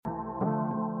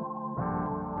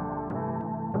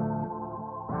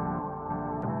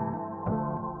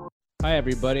Hi,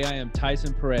 everybody. I am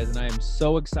Tyson Perez, and I am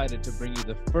so excited to bring you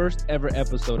the first ever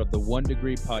episode of the 1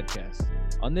 Degree podcast.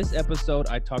 On this episode,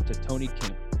 I talked to Tony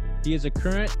Kemp. He is a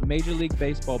current Major League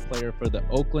Baseball player for the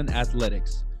Oakland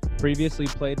Athletics. Previously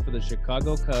played for the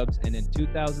Chicago Cubs, and in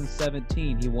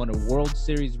 2017, he won a World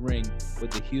Series ring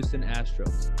with the Houston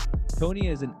Astros. Tony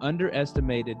is an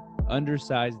underestimated,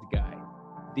 undersized guy.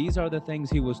 These are the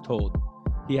things he was told.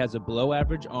 He has a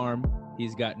below-average arm.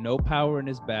 He's got no power in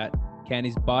his bat. Can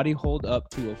his body hold up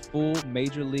to a full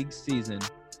major league season?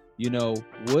 You know,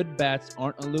 wood bats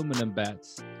aren't aluminum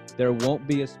bats. There won't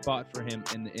be a spot for him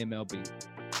in the MLB.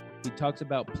 He talks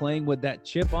about playing with that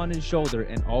chip on his shoulder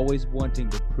and always wanting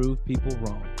to prove people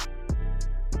wrong.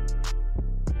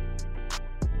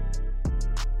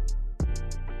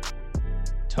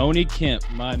 Tony Kemp,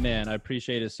 my man, I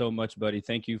appreciate it so much, buddy.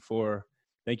 Thank you for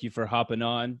hopping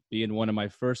on, being one of my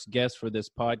first guests for this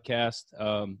podcast.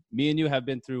 Me and you have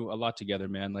been through a lot together,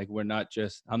 man. Like I'm not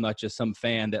just some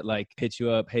fan that like hits you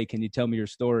up. Hey, can you tell me your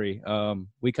story?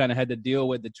 We kind of had to deal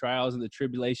with the trials and the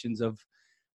tribulations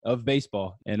of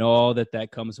baseball and all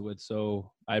that comes with.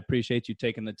 So I appreciate you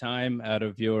taking the time out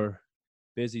of your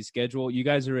busy schedule. You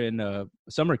guys are in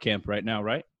summer camp right now,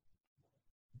 right?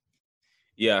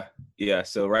 Yeah.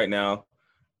 So right now,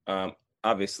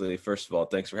 obviously, first of all,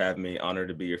 thanks for having me. Honored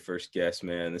to be your first guest,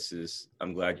 man.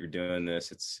 I'm glad you're doing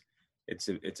this.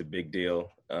 It's a big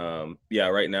deal.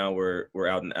 Right now we're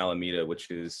out in Alameda, which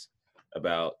is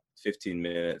about 15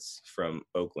 minutes from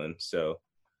Oakland, so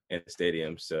in the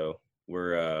stadium. So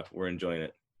we're enjoying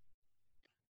it.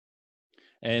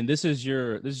 And this is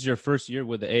your first year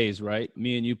with the A's, right?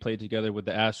 Me and you played together with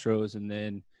the Astros, and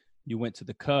then you went to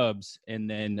the Cubs, and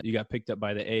then you got picked up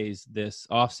by the A's this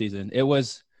offseason. It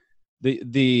was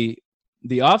the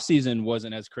off season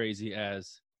wasn't as crazy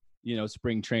as, you know,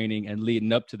 spring training and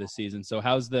leading up to the season. So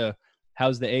how's the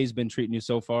A's been treating you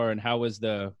so far, and how's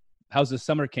the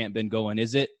summer camp been going?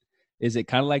 Is it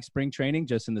kind of like spring training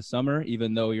just in the summer,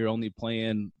 even though you're only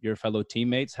playing your fellow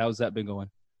teammates? How's that been going?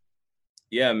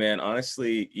 Yeah, man,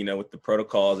 honestly, you know, with the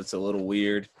protocols, it's a little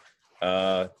weird.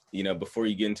 Before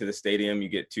you get into the stadium, you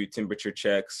get 2 temperature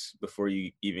checks before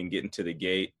you even get into the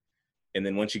gate. And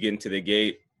then once you get into the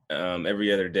gate,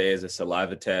 every other day is a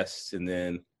saliva test. And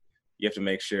then you have to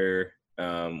make sure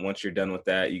once you're done with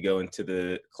that, you go into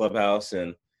the clubhouse.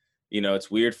 And, you know,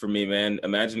 it's weird for me, man.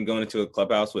 Imagine going into a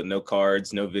clubhouse with no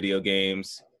cards, no video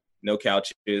games, no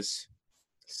couches.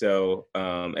 So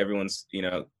everyone's, you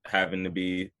know, having to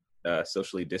be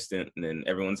socially distant, and then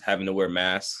everyone's having to wear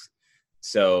masks.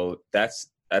 So that's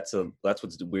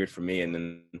what's weird for me. And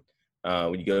then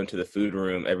when you go into the food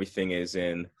room, everything is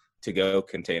in to-go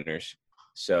containers.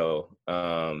 So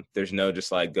there's no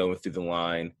just like going through the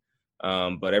line.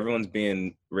 But everyone's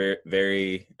being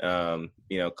very,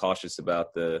 cautious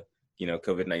about the,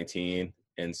 COVID-19.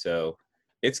 And so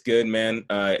it's good, man.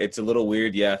 It's a little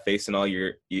weird. Yeah. Facing all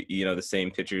your, the same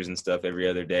pitchers and stuff every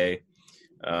other day.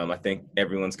 I think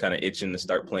everyone's kind of itching to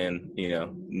start playing,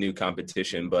 new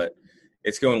competition, but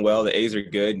it's going well. The A's are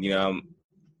good.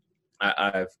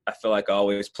 I feel like I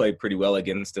always played pretty well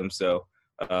against them. So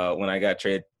when I got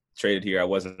traded here, I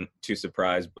wasn't too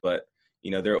surprised. But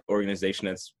their organization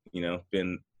that's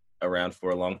been around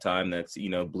for a long time. That's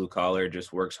blue collar,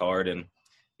 just works hard, and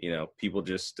people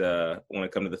just want to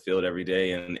come to the field every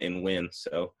day and win.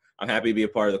 So I'm happy to be a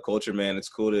part of the culture, man. It's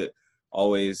cool to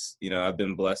always, I've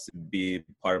been blessed to be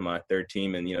part of my third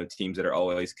team, and teams that are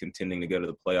always contending to go to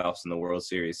the playoffs and the World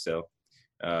Series. So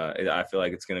I feel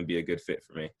like it's going to be a good fit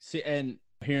for me. See, and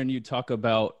hearing you talk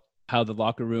about how the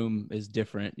locker room is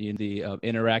different, the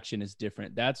interaction is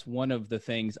different. That's one of the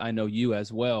things, I know you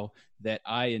as well, that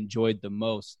I enjoyed the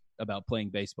most about playing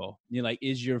baseball.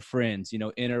 Is your friends,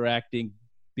 interacting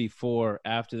before,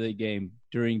 after the game,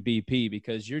 during BP,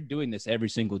 because you're doing this every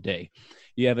single day.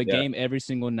 You have a game every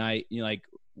single night.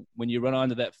 When you run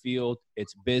onto that field,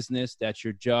 it's business. That's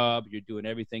your job. You're doing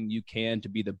everything you can to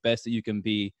be the best that you can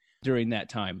be during that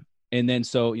time. And then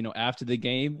so, after the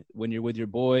game, when you're with your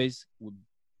boys,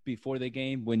 before the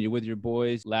game, when you're with your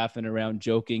boys, laughing around,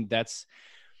 joking, that's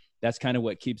kind of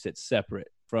what keeps it separate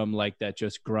from like that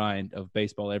just grind of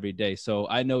baseball every day. So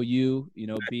I know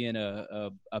being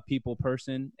a people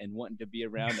person and wanting to be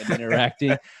around and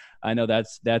interacting, I know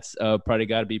that's probably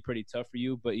got to be pretty tough for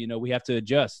you, but we have to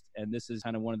adjust. And this is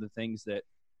kind of one of the things that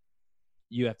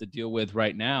you have to deal with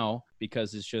right now,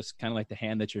 because it's just kind of like the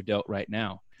hand that you're dealt right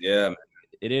now. Yeah.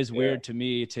 It is weird to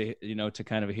me to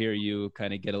kind of hear you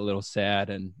kind of get a little sad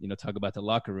and, talk about the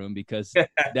locker room, because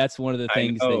that's one of the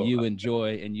things that you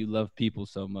enjoy, and you love people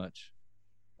so much.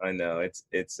 I know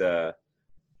it's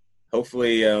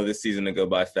hopefully this season to go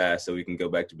by fast so we can go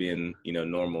back to being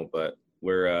normal. But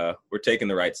we're taking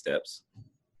the right steps.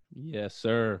 Yes,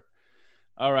 sir.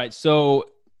 All right. So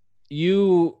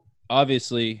you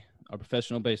obviously are a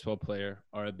professional baseball player,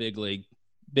 are a big league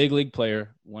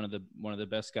player, one of the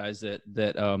best guys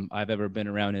that I've ever been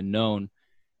around and known.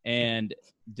 And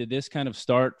did this kind of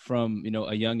start from,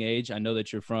 a young age? I know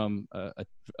that you're from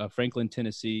Franklin,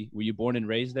 Tennessee. Were you born and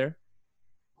raised there?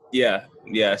 Yeah.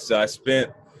 So I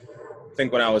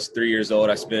think when I was 3 years old,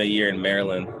 I spent a year in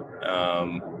Maryland.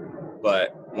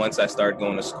 But once I started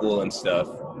going to school and stuff,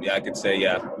 yeah, I could say,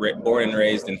 yeah, born and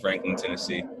raised in Franklin,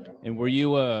 Tennessee. And were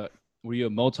you a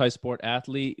multi-sport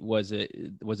athlete? Was it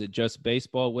just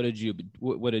baseball? What did you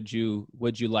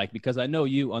like? Because I know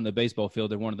you on the baseball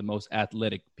field are one of the most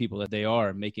athletic people that they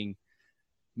are, making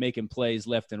plays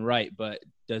left and right. But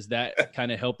does that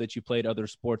kind of help that you played other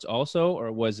sports also,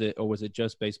 or was it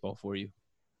just baseball for you?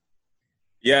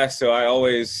 Yeah, so I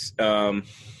always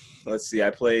let's see, I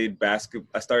played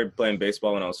basketball. I started playing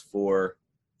baseball when I was 4,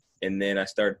 and then I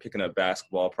started picking up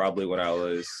basketball probably when I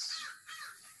was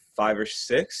 5 or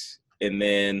 6, and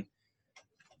then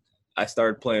I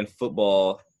started playing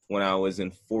football when I was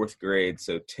in 4th grade,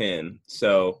 so 10.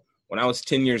 So when I was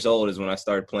 10 years old is when I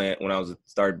started playing. When I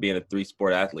started being a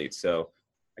 3-sport athlete. So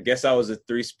I guess I was a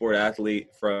 3-sport athlete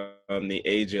from the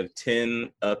age of 10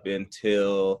 up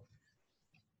until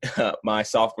my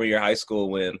sophomore year of high school,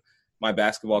 when my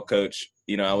basketball coach,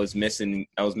 I was missing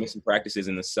practices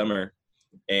in the summer,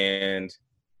 and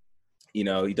he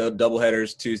did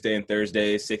doubleheaders Tuesday and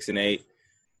Thursday, 6 and 8,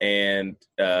 and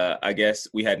I guess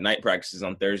we had night practices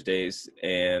on Thursdays,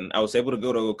 and I was able to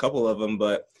go to a couple of them,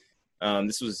 but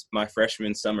this was my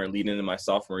freshman summer leading into my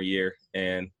sophomore year,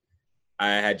 and I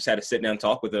had just had to sit down and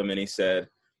talk with him, and he said,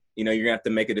 you're gonna have to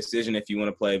make a decision if you want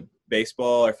to play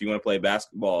baseball or if you want to play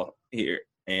basketball here.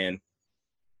 And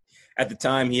at the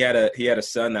time, he had a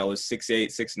son that was 6'8",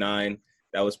 6'9",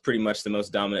 that was pretty much the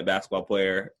most dominant basketball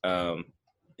player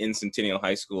in Centennial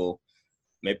High School,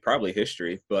 maybe probably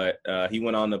history. But he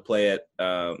went on to play at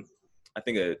I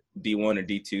think a D1 or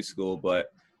D2 school, but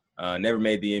never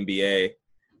made the NBA.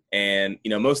 And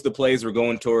most of the plays were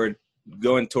going toward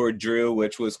Drew,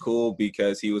 which was cool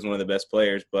because he was one of the best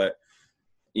players. But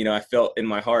I felt in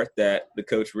my heart that the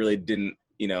coach really didn't.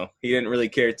 He didn't really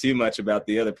care too much about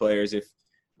the other players. If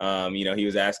he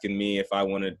was asking me if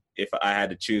I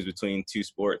had to choose between 2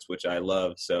 sports, which I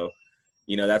love. So,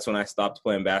 that's when I stopped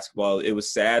playing basketball. It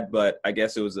was sad, but I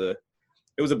guess it was a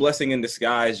blessing in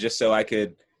disguise, just so I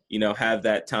could, have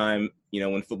that time,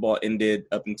 when football ended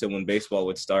up until when baseball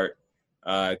would start,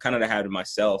 kind of to have to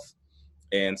myself.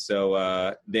 And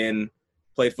so then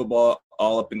played football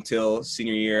all up until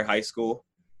senior year high school.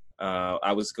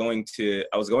 I was going to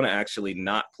actually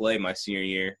not play my senior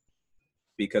year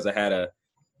because I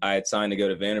had signed to go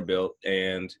to Vanderbilt,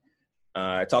 and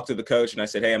I talked to the coach and I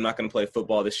said, hey, I'm not going to play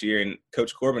football this year. And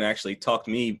Coach Corbin actually talked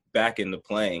me back into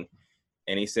playing.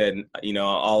 And he said,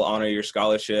 I'll honor your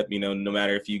scholarship, no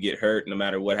matter if you get hurt, no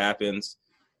matter what happens.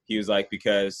 He was like,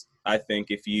 because I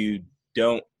think if you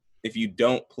don't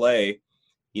play,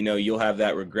 you'll have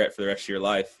that regret for the rest of your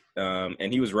life.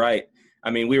 And he was right. I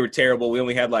mean, we were terrible. We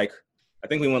only had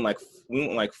we went like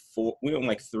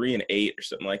 3 and 8 or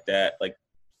something like that, like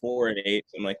 4 and 8,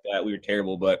 something like that. We were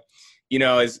terrible. But,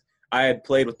 as I had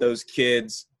played with those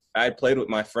kids, I had played with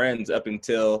my friends up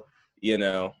until,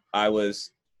 I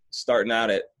was starting out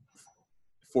at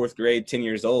 4th grade, 10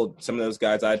 years old. Some of those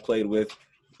guys I had played with,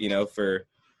 for,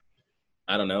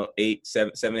 I don't know,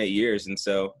 7, 8 years. And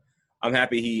so I'm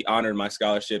happy he honored my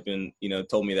scholarship and,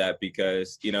 told me that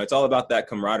because, it's all about that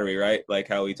camaraderie, right? Like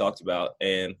how we talked about.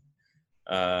 And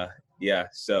yeah,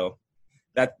 so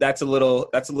that's a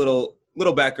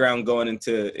little background going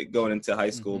into high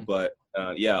school. Mm-hmm. But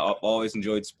yeah, I've always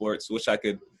enjoyed sports. Wish I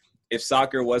could, if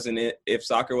soccer wasn't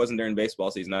during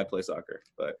baseball season, I'd play soccer.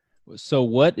 But so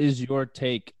what is your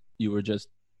take? You were just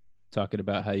talking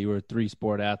about how you were a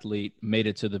 3-sport athlete, made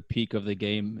it to the peak of the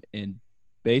game in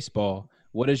baseball.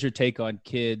 What is your take on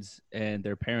kids and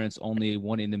their parents only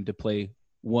wanting them to play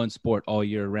one sport all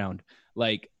year round?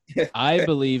 Like, I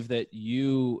believe that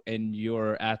you and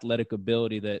your athletic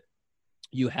ability that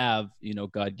you have,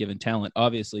 God-given talent,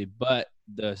 obviously, but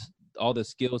all the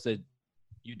skills that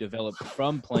you developed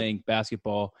from playing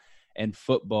basketball and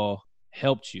football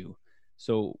helped you.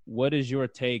 So what is your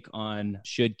take on,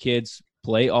 should kids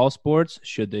play all sports?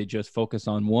 Should they just focus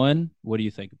on one? What do you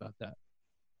think about that?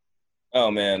 Oh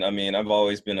man, I mean, I've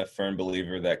always been a firm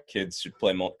believer that kids should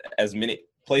play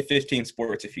 15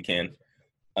 sports if you can.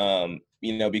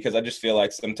 Because I just feel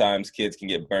like sometimes kids can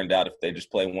get burned out if they just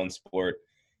play one sport.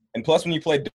 And plus, when you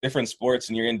play different sports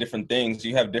and you're in different things,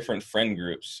 you have different friend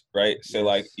groups, right? So,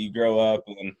 like, you grow up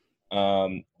and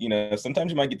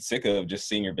Sometimes you might get sick of just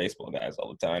seeing your baseball guys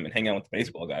all the time and hang out with the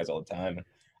baseball guys all the time. And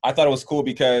I thought it was cool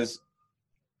because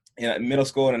in middle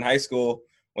school and in high school,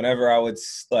 whenever I would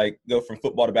like go from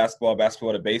football to basketball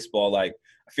to baseball, like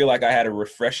I feel like I had a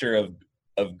refresher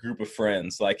of group of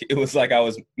friends. Like it was like I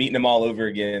was meeting them all over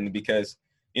again because,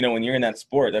 when you're in that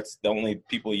sport, that's the only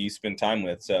people you spend time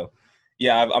with. So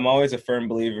yeah, I'm always a firm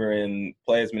believer in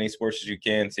play as many sports as you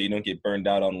can so you don't get burned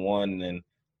out on one,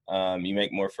 and you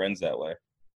make more friends that way.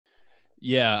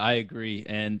 Yeah, I agree.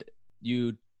 And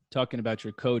you talking about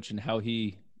your coach and how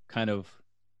he kind of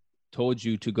told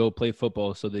you to go play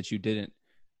football so that you didn't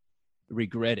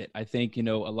regret it. I think, a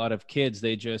lot of kids,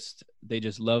 they just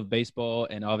love baseball,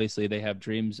 and obviously they have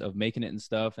dreams of making it and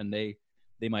stuff, and they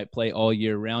might play all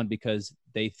year round because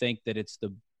they think that it's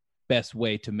the best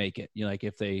way to make it. Like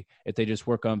if they just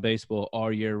work on baseball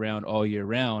all year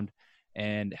round,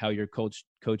 and how your coach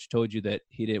told you that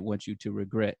he didn't want you to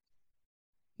regret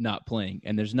not playing.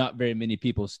 And there's not very many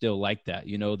people still like that,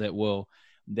 that will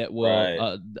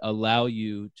Right. allow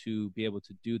you to be able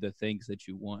to do the things that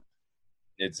you want.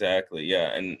 Exactly.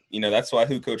 Yeah. And, that's why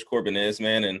who Coach Corbin is,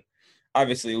 man. And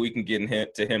obviously we can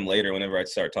get to him later whenever I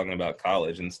start talking about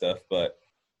college and stuff. But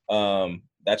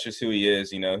that's just who he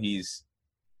is.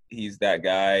 He's that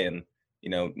guy. And,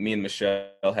 me and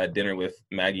Michelle had dinner with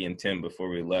Maggie and Tim before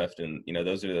we left. And,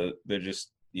 they're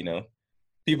just,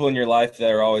 people in your life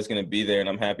that are always going to be there. And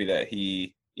I'm happy that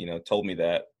he, told me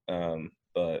that.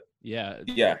 But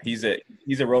yeah, he's a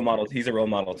role model. He's a role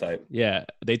model type. Yeah,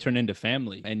 they turn into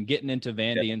family and getting into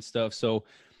Vandy and stuff. So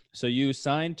you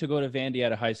signed to go to Vandy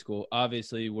out of high school.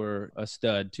 Obviously, were a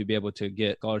stud to be able to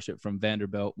get scholarship from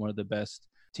Vanderbilt, one of the best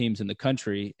teams in the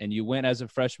country. And you went as a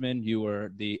freshman. You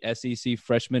were the SEC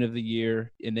Freshman of the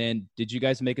Year. And then did you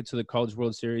guys make it to the College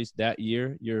World Series that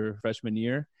year, your freshman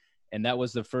year? And that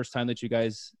was the first time that you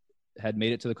guys had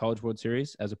made it to the College World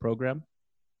Series as a program?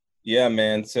 Yeah,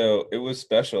 man. So it was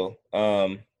special.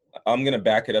 I'm gonna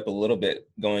back it up a little bit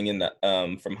going in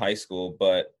from high school,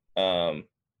 but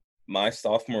my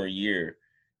sophomore year,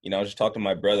 I was just talking to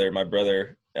my brother. My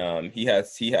brother, he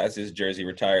has his jersey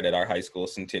retired at our high school,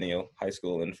 Centennial High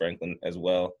School in Franklin as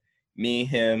well. Me,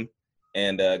 him,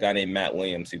 and a guy named Matt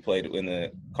Williams who played in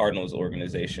the Cardinals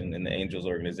organization and the Angels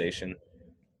organization.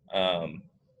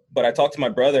 But I talked to my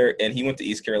brother, and he went to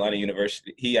East Carolina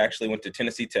University. He actually went to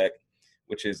Tennessee Tech,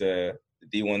 which is a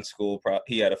D1 school.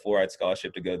 He had a 4-eyed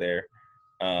scholarship to go there.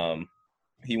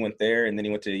 He went there, and then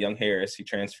he went to Young Harris. He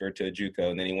transferred to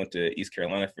JUCO, and then he went to East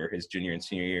Carolina for his junior and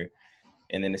senior year.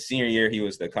 And then the senior year, he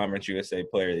was the Conference USA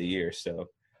Player of the Year. So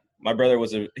my brother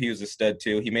was a stud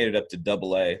too. He made it up to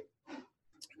Double-A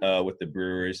with the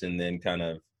Brewers, and then kind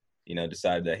of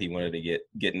decided that he wanted to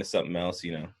get into something else.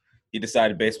 He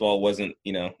decided baseball wasn't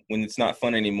when it's not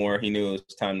fun anymore. He knew it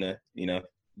was time to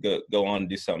go on and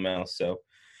do something else. So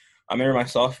I remember my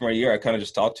sophomore year, I kind of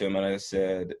just talked to him and I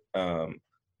said,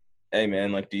 hey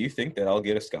man, like, do you think that I'll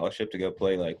get a scholarship to go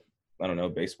play, like, I don't know,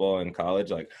 baseball in college?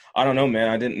 Like, I don't know, man.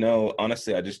 I didn't know.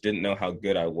 Honestly, I just didn't know how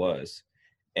good I was.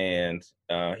 And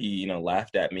he,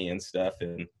 laughed at me and stuff.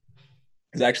 And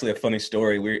it's actually a funny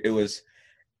story.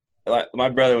 My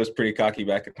brother was pretty cocky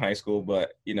back in high school,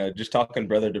 but, just talking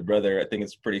brother to brother, I think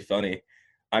it's pretty funny.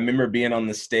 I remember being on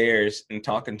the stairs and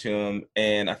talking to him,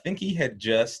 and I think he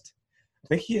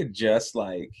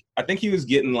was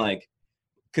getting like,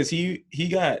 because he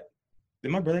got,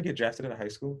 did my brother get drafted out of high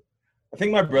school? I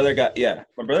think my brother got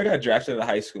drafted out of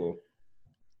high school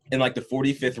in like the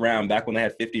 45th round, back when they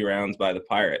had 50 rounds by the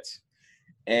Pirates.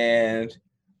 And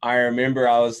I remember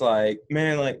I was like,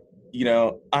 man, like,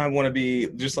 I want to be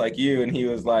just like you. And he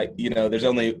was like, there's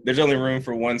only room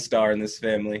for one star in this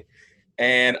family.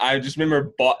 And I just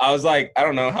remember, I was like, I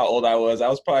don't know how old I was. I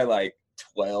was probably like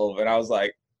 12, and I was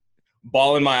like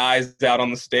bawling my eyes out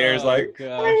on the stairs, like, gosh.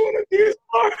 I want to be a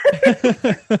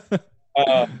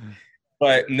star.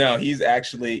 But no, he's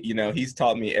actually, he's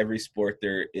taught me every sport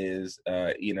there is.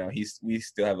 We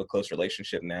still have a close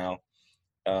relationship now.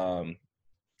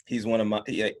 He's one of my,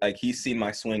 he's seen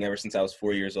my swing ever since I was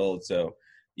 4 years old. So,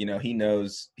 he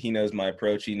knows my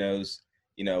approach. He knows,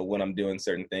 when I'm doing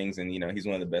certain things, and, he's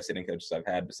one of the best hitting coaches I've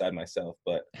had beside myself.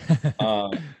 But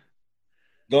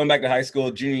going back to high school,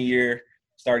 junior year,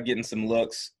 started getting some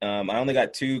looks. I only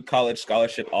got 2 college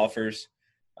scholarship offers.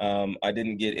 I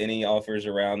didn't get any offers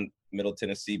around Middle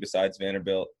Tennessee besides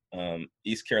Vanderbilt.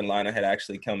 East Carolina had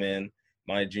actually come in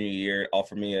my junior year,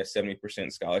 offered me a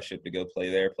 70% scholarship to go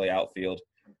play outfield,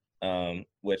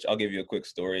 which I'll give you a quick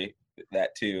story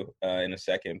that too in a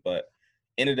second, but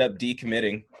ended up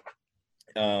decommitting.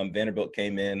 Vanderbilt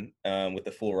came in with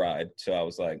the full ride. So I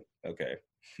was like, okay.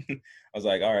 I was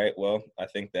like, all right, well, I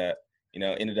think that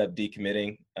ended up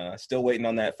decommitting. Still waiting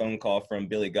on that phone call from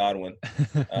Billy Godwin.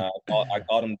 I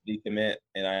called him to decommit,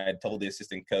 and I had told the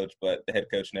assistant coach, but the head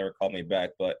coach never called me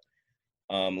back. But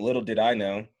little did I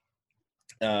know,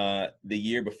 the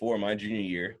year before my junior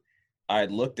year, I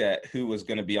had looked at who was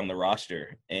going to be on the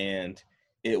roster, and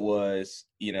it was,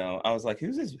 I was like,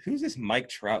 who's this Mike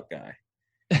Trout guy?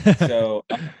 So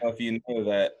I don't know if you know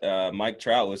that Mike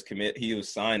Trout he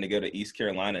was signed to go to East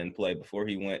Carolina and play before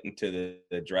he went into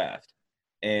the draft.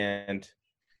 And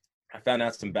I found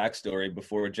out some backstory.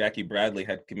 Before Jackie Bradley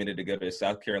had committed to go to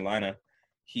South Carolina,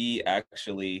 he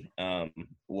actually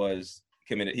was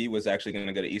committed. He was actually going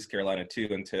to go to East Carolina too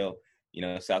until,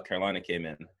 South Carolina came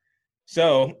in.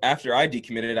 So after I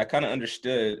decommitted, I kind of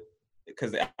understood,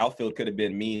 because the outfield could have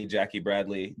been me, Jackie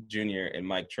Bradley Jr., and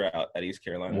Mike Trout at East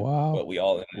Carolina. Wow. But we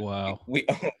all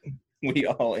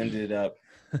ended up,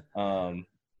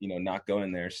 not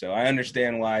going there. So I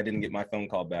understand why I didn't get my phone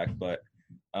call back. But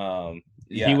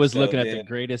he was looking at the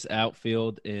greatest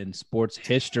outfield in sports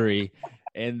history,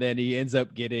 and then he ends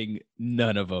up getting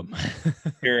none of them.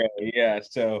 Yeah.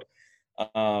 So.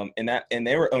 And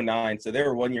they were 09, so they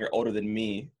were 1 year older than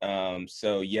me.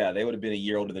 So yeah, they would have been a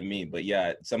year older than me. But yeah,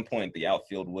 at some point the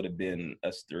outfield would have been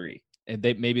us three. And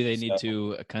they need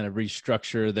to kind of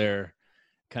restructure their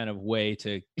kind of way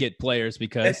to get players,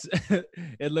 because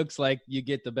it looks like you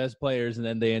get the best players and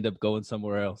then they end up going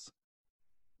somewhere else.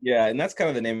 Yeah, and that's kind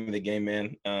of the name of the game,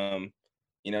 man.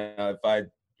 If I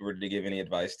were to give any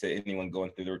advice to anyone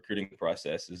going through the recruiting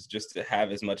process, is just to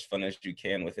have as much fun as you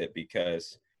can with it,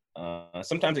 because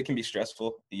sometimes it can be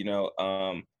stressful.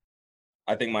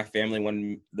 I think my family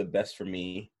wanted the best for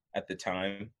me at the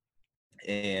time,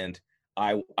 and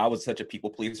I was such a people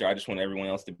pleaser. I just want everyone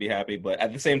else to be happy, but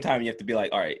at the same time, you have to be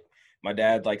like, all right. My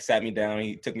dad sat me down.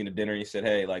 He took me to dinner. He said,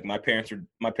 "Hey, my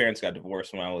parents got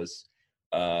divorced when I was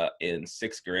in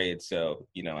 6th grade, so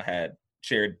I had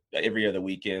shared every other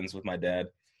weekends with my dad."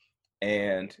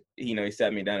 And, he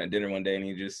sat me down at dinner one day and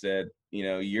he just said,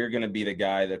 you're going to be the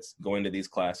guy that's going to these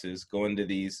classes, going to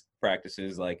these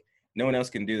practices. No one else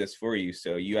can do this for you.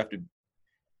 So you have to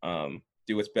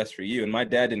do what's best for you. And my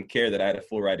dad didn't care that I had a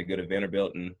full ride to go to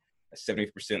Vanderbilt and a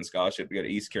 70% scholarship to go to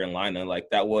East Carolina.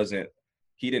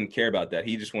 He didn't care about that.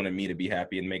 He just wanted me to be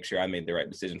happy and make sure I made the right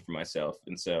decision for myself.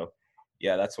 And so,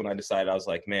 yeah, that's when I decided. I was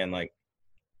like, man,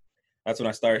 that's when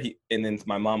I started. And then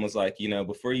my mom was like,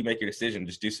 before you make your decision,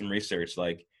 just do some research.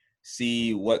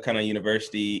 See what kind of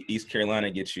university East Carolina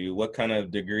gets you. What kind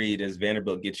of degree does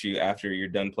Vanderbilt get you after you're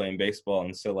done playing baseball?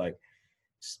 And so,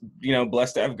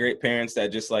 blessed to have great parents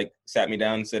that just sat me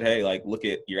down and said, hey, look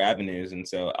at your avenues. And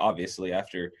so obviously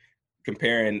after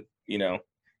comparing,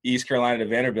 East Carolina to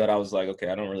Vanderbilt, I was like, okay,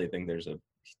 I don't really think there's a,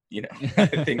 I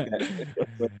think that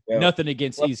nothing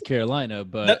against East Carolina,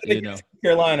 but East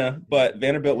Carolina, but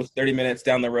Vanderbilt was 30 minutes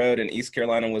down the road and East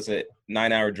Carolina was a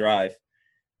 9-hour drive.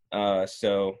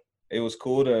 So it was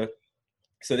cool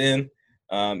so then,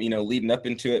 leading up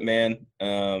into it, man,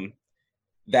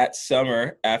 that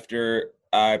summer after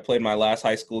I played my last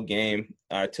high school game,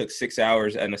 I took 6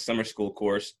 hours in a summer school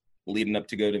course leading up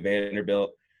to go to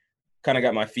Vanderbilt. Kind of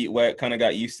got my feet wet, kind of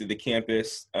got used to the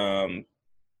campus.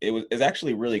 It's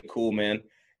actually really cool, man.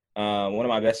 One of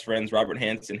my best friends, Robert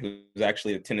Hansen, who's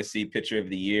actually the Tennessee Pitcher of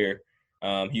the Year,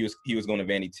 he was going to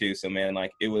Vandy too. So, man,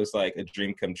 it was like a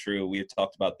dream come true. We had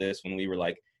talked about this when we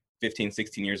were 15,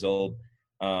 16 years old.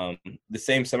 The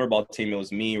same summer ball team, it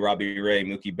was me, Robbie Ray,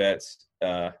 Mookie Betts,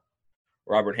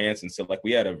 Robert Hansen. So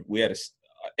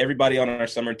everybody on our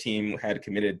summer team had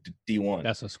committed to D1.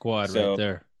 That's a squad right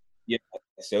there. Yeah,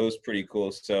 so it was pretty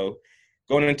cool. So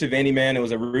going into Vandy, man, it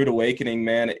was a rude awakening,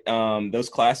 man. Those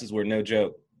classes were no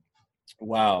joke.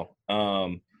 Wow.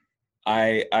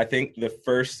 I think the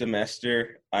first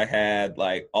semester I had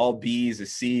all B's, a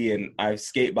C, and I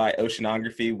skate by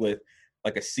oceanography with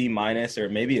a C- or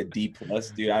maybe a D+,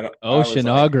 dude.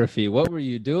 Oceanography. What were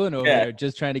you doing over there?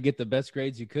 Just trying to get the best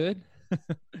grades you could?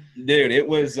 Dude, it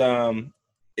was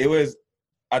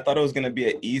I thought it was going to be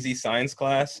an easy science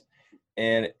class,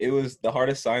 and it was the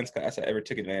hardest science class I ever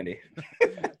took at Vandy.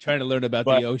 Trying to learn about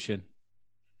the ocean.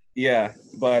 Yeah,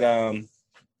 but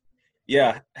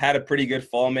had a pretty good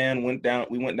fall, man.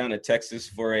 We went down to Texas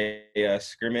for a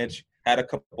scrimmage. Had a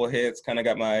couple hits. Kind of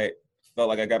felt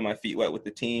like I got my feet wet with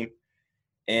the team.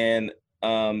 And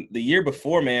the year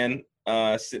before, man,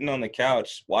 sitting on the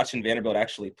couch watching Vanderbilt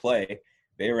actually play,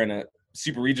 they were in a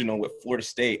super regional with Florida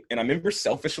State. And I remember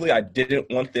selfishly, I didn't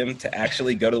want them to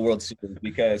actually go to the World Series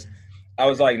because I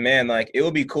was like, man, it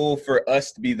would be cool for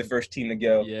us to be the first team to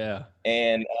go. Yeah.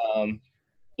 And,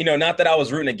 not that I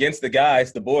was rooting against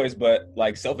the boys, but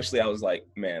selfishly I was like,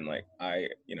 man, I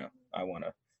want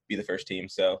to be the first team.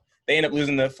 So they ended up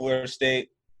losing to Florida State,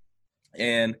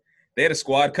 and they had a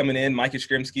squad coming in. Micah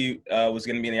Skrimsky was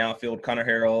going to be in the outfield, Connor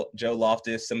Harrell, Joe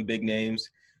Loftus, some big names.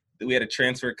 We had a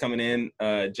transfer coming in.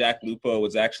 Jack Lupo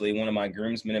was actually one of my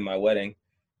groomsmen in my wedding.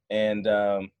 And,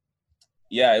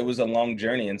 it was a long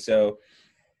journey. And so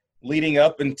leading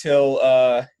up until,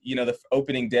 the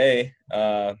opening day,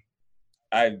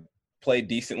 I played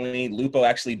decently. Lupo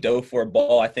actually dove for a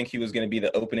ball. I think he was going to be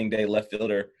the opening day left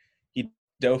fielder. He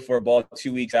dove for a ball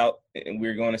 2 weeks out, and we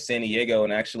were going to San Diego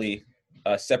and actually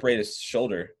separate his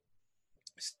shoulder.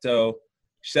 So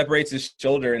separates his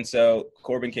shoulder. And so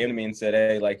Corbin came to me and said,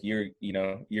 hey, like, you're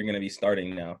going to be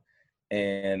starting now.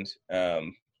 And,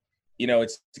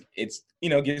 it's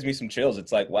gives me some chills.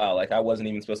 It's like, wow, like I wasn't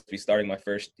even supposed to be starting my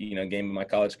first, game of my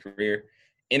college career.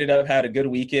 Ended up had a good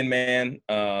weekend, man.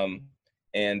 I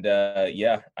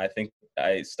think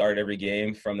I started every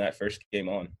game from that first game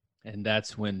on. And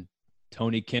that's when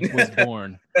Tony Kemp was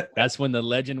born. That's when the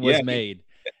legend was made.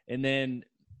 And then,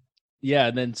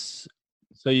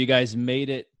 so you guys made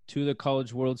it to the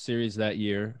College World Series that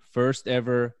year. First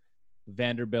ever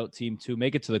Vanderbilt team to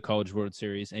make it to the College World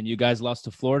Series. And you guys lost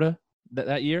to Florida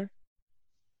that year?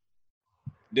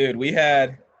 Dude, we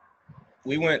went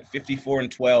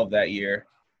 54-12 that year,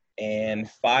 and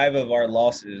 5 of our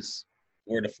losses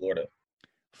were to Florida.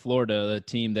 Florida, the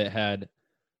team that had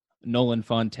Nolan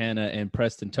Fontana and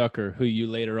Preston Tucker, who you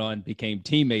later on became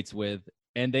teammates with,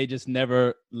 and they just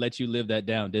never let you live that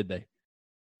down, did they?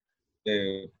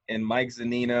 Dude, and Mike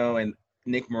Zanino and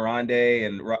Nick Morande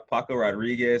and Paco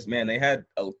Rodriguez, man, they had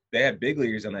big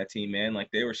leaguers on that team, man. Like,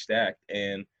 they were stacked,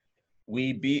 and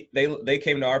they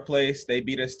came to our place. They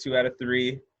beat us 2 out of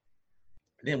 3.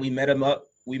 Then we met them up.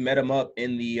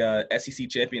 In the SEC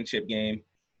championship game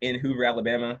in Hoover,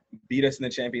 Alabama. Beat us in the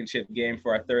championship game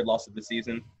for our 3rd loss of the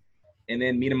season, and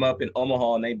then meet them up in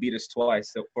Omaha, and they beat us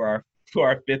twice. So for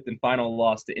our 5th and final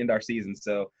loss to end our season.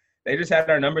 So they just had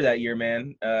our number that year,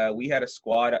 man. We had a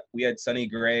squad. We had Sonny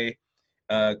Gray,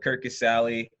 Kirk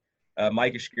Casale,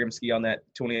 Micah Skrimsky on that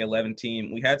 2011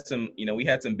 team. We had some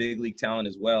big league talent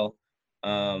as well.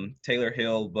 Taylor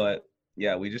Hill, but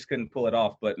yeah, we just couldn't pull it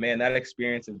off. But man, that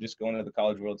experience of just going to the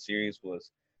College World Series was,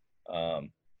 I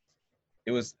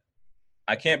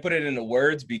can't put it into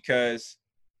words, because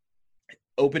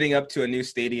opening up to a new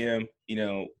stadium,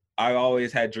 I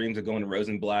always had dreams of going to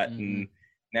Rosenblatt. Mm-hmm. And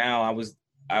now I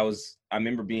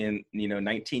remember being,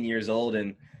 19 years old,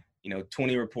 and,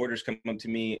 20 reporters come up to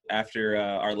me after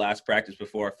our last practice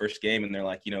before our first game. And they're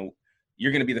like,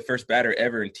 you're going to be the first batter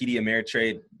ever in TD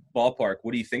Ameritrade ballpark.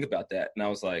 What do you think about that? And I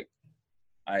was like,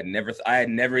 I had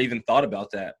never even thought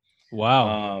about that.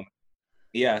 Wow.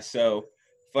 So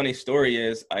funny story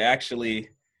is I actually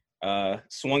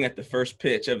swung at the first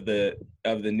pitch of the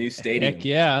new stadium. Heck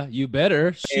yeah, you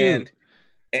better shoot.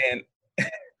 And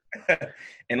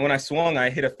and when I swung, I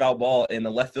hit a foul ball, and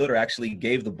the left fielder actually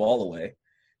gave the ball away.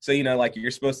 So, like,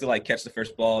 you're supposed to, like, catch the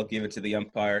first ball, give it to the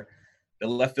umpire. The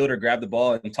left fielder grabbed the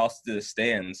ball and tossed it to the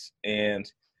stands.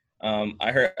 And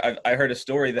I heard a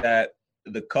story that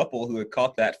the couple who had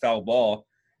caught that foul ball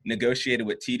negotiated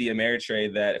with TD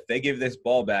Ameritrade that if they give this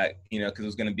ball back, because it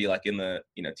was going to be like in the,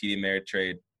 TD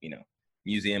Ameritrade,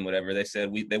 museum, whatever, they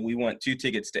said we want 2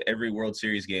 tickets to every World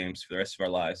Series games for the rest of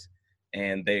our lives.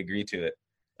 And they agreed to it.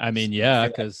 I mean, yeah,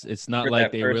 because it's not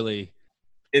like they really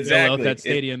fill out that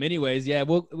stadium anyways. Yeah,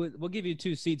 we'll give you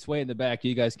 2 seats way in the back.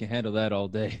 You guys can handle that all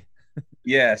day.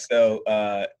 Yeah, so,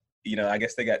 I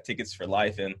guess they got tickets for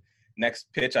life. And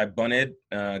next pitch I bunted,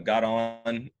 got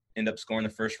on, ended up scoring the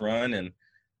first run. And,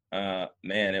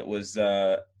 man, it was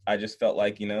I just felt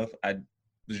like, I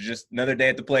was just another day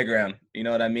at the playground. You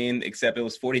know what I mean? Except it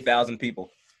was 40,000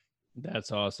 people.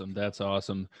 That's awesome. That's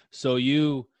awesome. So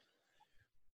you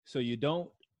don't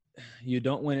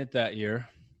win it that year.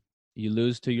 You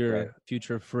lose to your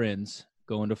future friends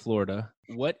going to Florida.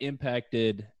 What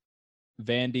impacted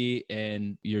Vandy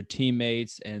and your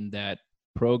teammates and that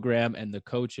program and the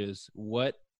coaches?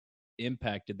 What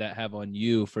impact did that have on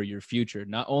you for your future,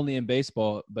 not only in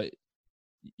baseball, but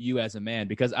you as a man?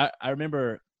 Because I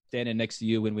remember standing next to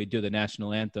you when we do the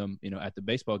national anthem, at the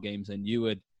baseball games, and you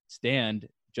would stand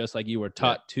just like you were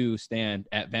taught to stand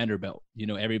at Vanderbilt.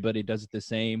 Everybody does it the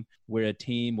same. We're a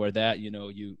team where that,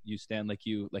 you stand like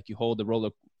you hold the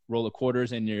roll of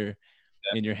quarters in your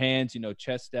hands,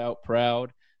 chest out,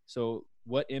 proud. So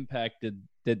what impact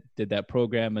did that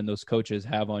program and those coaches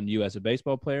have on you as a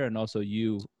baseball player, and also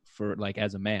you for like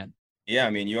as a man? Yeah,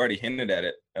 I mean, you already hinted at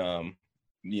it.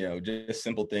 Just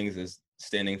simple things as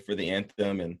standing for the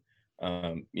anthem. And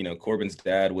Corbin's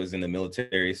dad was in the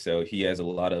military, so he has a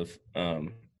lot of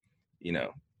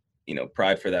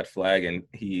pride for that flag, and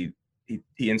he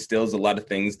he instills a lot of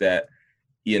things that,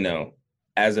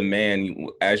 as a man,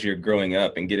 as you're growing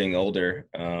up and getting older,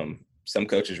 some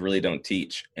coaches really don't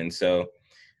teach. And so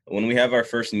when we have our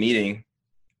first meeting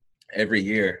every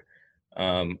year,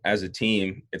 as a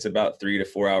team, it's about 3 to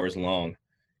 4 hours long.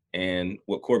 And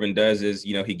what Corbin does is,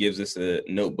 he gives us a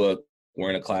notebook. We're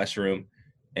in a classroom,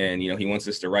 and, he wants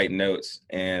us to write notes.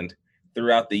 And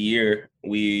throughout the year,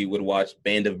 we would watch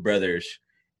Band of Brothers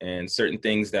and certain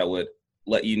things that would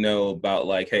let you know about,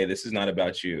 like, hey, this is not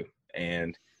about you.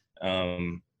 And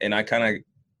I kind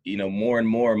of, more and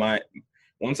more,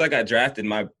 once I got drafted,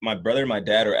 my brother and my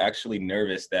dad are actually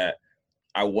nervous that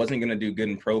I wasn't going to do good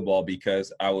in pro ball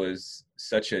because I was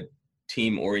such a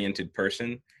team-oriented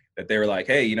person, that they were like,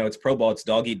 hey, it's pro ball, it's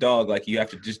dog eat dog. Like, you have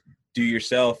to just do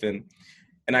yourself. And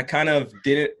I kind of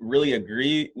didn't really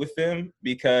agree with them,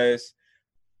 because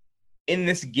in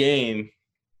this game,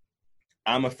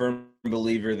 I'm a firm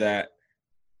believer that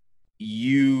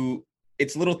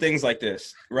it's little things like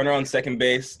this. Runner on second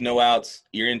base, no outs,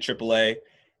 you're in AAA,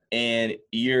 and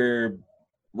you're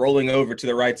rolling over to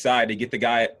the right side to get the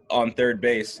guy on third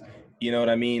base. You know what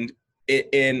I mean?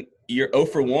 And you're 0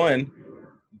 for 1,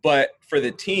 but for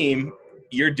the team,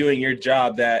 you're doing your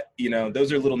job. That,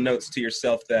 those are little notes to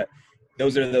yourself, that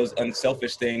those are those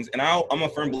unselfish things. And I'm a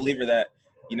firm believer that,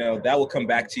 that will come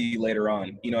back to you later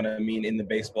on, you know what I mean, in the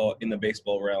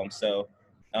baseball realm. So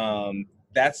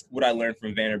that's what I learned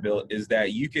from Vanderbilt, is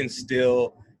that you can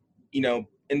still,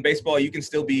 in baseball, you can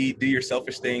still do your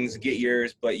selfish things, get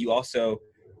yours, but you also,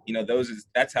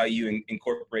 that's how you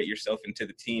incorporate yourself into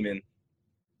the team, and,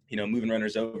 moving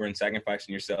runners over and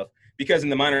sacrificing yourself. Because in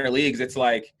the minor leagues, it's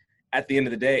like, at the end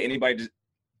of the day,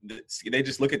 they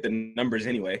just look at the numbers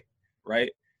anyway, right?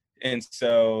 And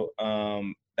so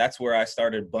that's where I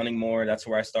started bunting more. That's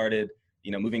where I started,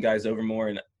 moving guys over more.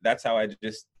 And that's how I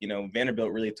just,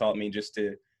 Vanderbilt really taught me just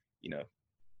to,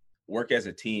 work as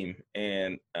a team.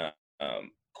 And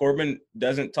Corbin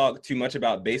doesn't talk too much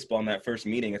about baseball in that first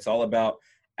meeting. It's all about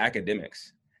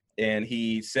academics. And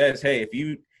he says, hey,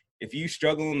 if you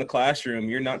struggle in the classroom,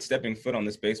 you're not stepping foot on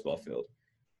this baseball field.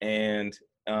 And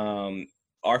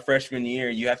our freshman year,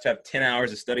 you have to have 10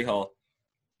 hours of study hall.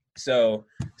 So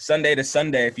Sunday to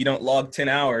Sunday, if you don't log 10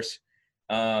 hours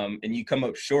and you come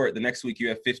up short, the next week you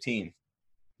have 15.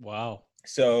 Wow.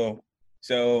 So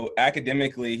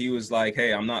academically, he was like,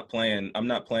 hey, I'm not playing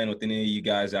with any of you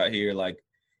guys out here. Like,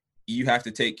 you have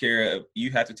to take care of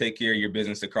your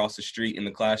business across the street in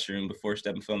the classroom before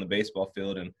stepping foot on the baseball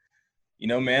field. And,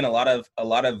 man, a lot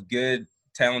of good,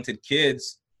 talented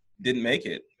kids didn't make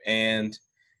it. And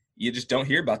you just don't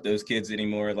hear about those kids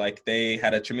anymore. Like, they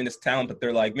had a tremendous talent, but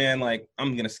they're like, man, like,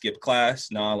 I'm going to skip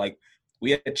class. Nah, like,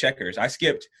 we had checkers. I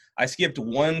skipped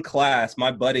one class.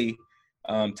 My buddy,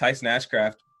 Tyson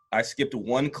Ashcraft, I skipped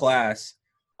one class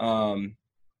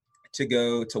to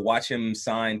go to watch him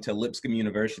sign to Lipscomb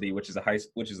University, which is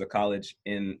a college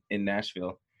in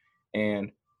Nashville.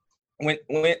 And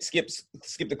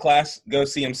skipped the class, go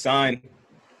see him sign,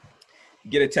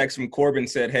 get a text from Corbin,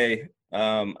 said, hey,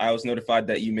 I was notified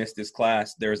that you missed this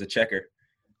class. There was a checker.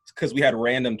 It's because we had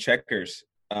random checkers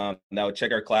that would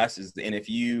check our classes. And if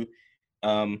you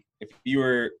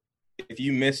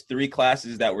missed 3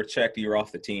 classes that were checked, you were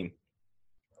off the team.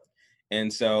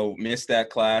 And so missed that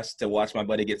class to watch my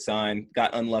buddy get signed.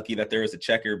 Got unlucky that there was a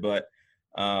checker, but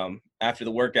after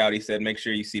the workout, he said, make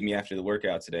sure you see me after the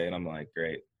workout today. And I'm like,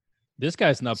 great. This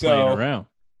guy's not playing around.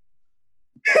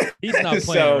 He's not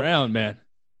playing around, man.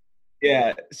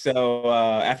 Yeah. So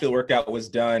after the workout was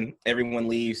done, everyone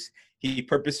leaves. He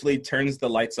purposefully turns the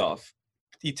lights off.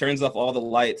 He turns off all the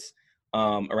lights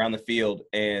around the field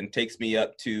and takes me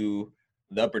up to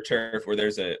the upper turf where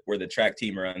the track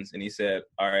team runs. And he said,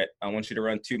 all right, I want you to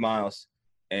run 2 miles.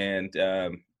 And,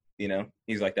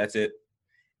 he's like, that's it.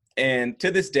 And to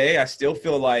this day, I still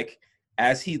feel like,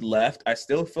 as he left, I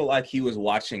still feel like he was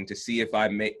watching to see if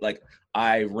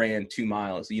I ran 2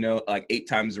 miles, like 8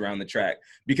 times around the track,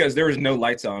 because there was no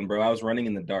lights on, bro. I was running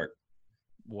in the dark.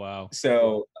 Wow.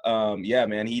 So, yeah,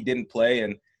 man, he didn't play.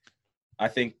 And I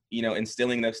think,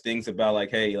 instilling those things about,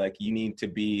 like, hey, like, you need to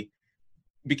be,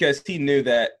 because he knew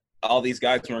that all these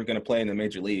guys weren't going to play in the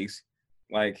major leagues.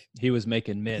 Like, he was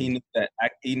making men. He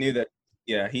knew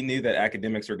that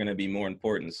academics were going to be more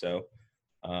important. So,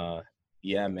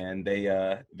 yeah, man,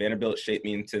 Vanderbilt shaped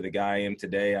me into the guy I am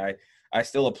today. I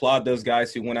still applaud those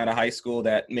guys who went out of high school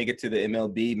that make it to the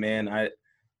MLB, man. I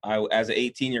as an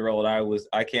 18-year-old,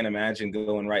 I can't imagine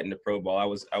going right into pro ball. I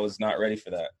was not ready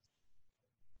for that.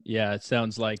 Yeah, it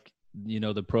sounds like,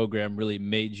 the program really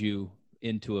made you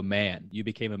into a man. You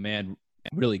became a man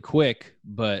really quick,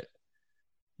 but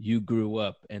you grew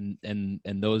up, and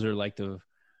those are like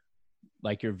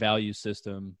like your value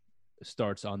system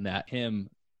starts on that. Him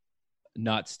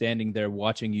not standing there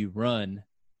watching you run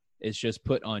is just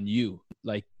put on you.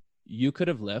 Like, you could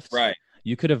have left, Right.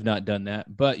 You could have not done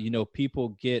that, but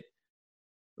people get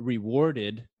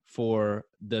rewarded for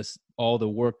this, all the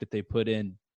work that they put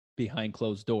in behind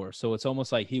closed doors. So it's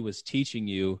almost like he was teaching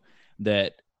you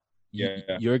that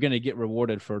you're going to get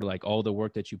rewarded for like all the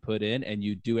work that you put in, and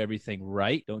you do everything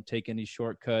right. Don't take any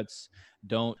shortcuts.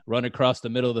 Don't run across the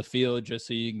middle of the field just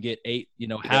so you can get 8,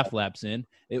 half laps in.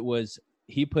 It was,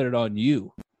 he put it on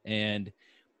you, and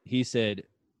he said,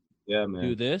 yeah, man,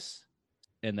 do this,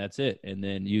 and that's it. And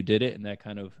then you did it, and that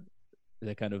kind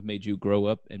of made you grow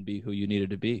up and be who you needed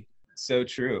to be. So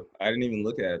true. I didn't even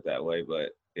look at it that way,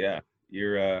 but yeah,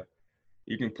 you're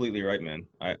completely right, man.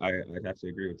 I'd have to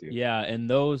agree with you. Yeah, and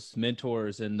those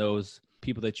mentors and those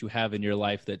people that you have in your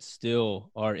life that still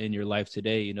are in your life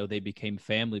today, they became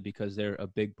family because they're a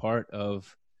big part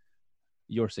of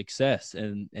your success,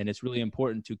 and it's really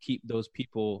important to keep those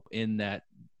people in that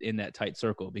tight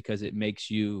circle, because it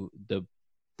makes you the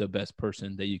best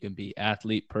person that you can be.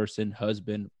 Athlete, person,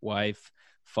 husband, wife,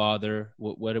 father,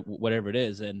 whatever it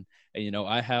is. And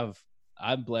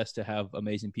I'm blessed to have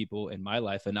amazing people in my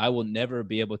life, and I will never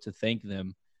be able to thank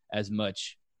them as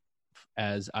much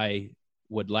as I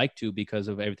would like to, because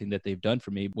of everything that they've done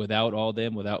for me. Without all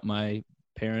them, without my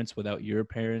parents, without your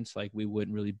parents, like, we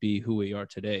wouldn't really be who we are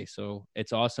today. So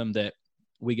it's awesome that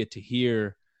we get to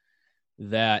hear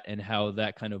that, and how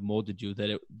that kind of molded you, that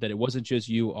it wasn't just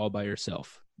you all by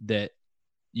yourself, that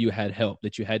you had help,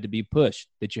 that you had to be pushed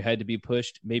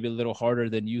maybe a little harder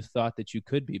than you thought that you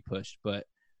could be pushed, but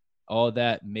all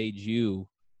that made you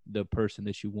the person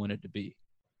that you wanted to be.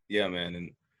 Yeah, man.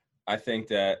 And I think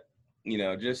that,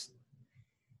 just,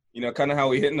 kind of how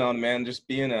we hitting on, man, just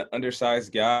being an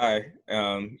undersized guy,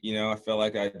 I felt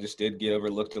like I just did get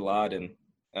overlooked a lot. And,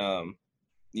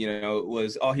 it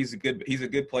was, he's a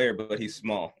good player, but he's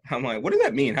small. I'm like, what does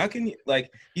that mean? How can you,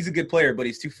 like, he's a good player, but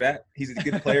he's too fat. He's a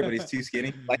good player, but he's too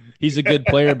skinny. Like, he's a good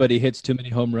player, but he hits too many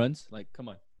home runs. Like, come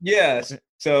on. Yes.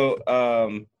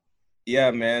 So,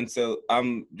 yeah, man. So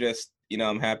I'm just,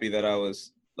 I'm happy that I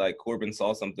was, like, Corbin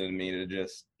saw something in me to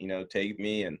just, take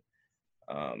me. And,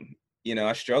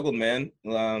 I struggled, man.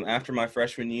 After my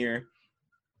freshman year,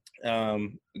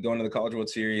 going to the College World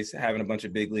Series, having a bunch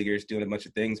of big leaguers, doing a bunch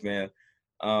of things, man.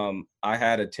 I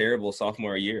had a terrible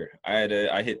sophomore year. I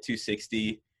hit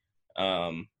 260.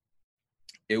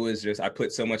 It was just, I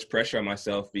put so much pressure on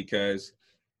myself because,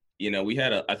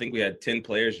 I think we had 10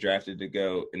 players drafted to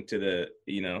go into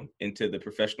the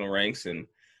professional ranks. And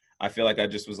I feel like I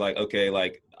just was like, okay,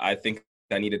 like, I think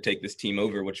I need to take this team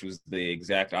over, which was the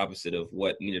exact opposite of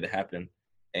what needed to happen.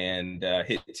 And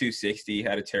hit 260,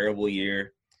 had a terrible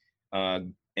year.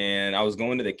 And I was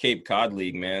going to the Cape Cod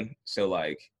League, man. So,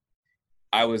 like,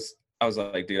 I was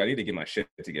like, dude, I need to get my shit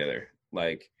together.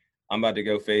 Like, I'm about to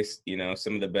go face,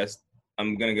 some of the best.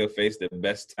 I'm going to go face the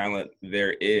best talent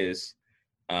there is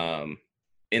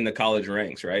in the college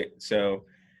ranks, right? So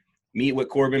meet with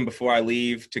Corbin before I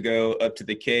leave to go up to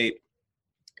the Cape.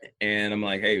 And I'm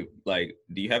like, hey, like,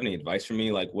 do you have any advice for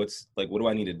me? Like, what do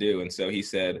I need to do? And so he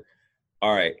said,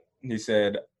 all right. He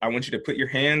said, I want you to put your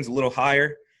hands a little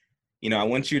higher. I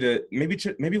want you to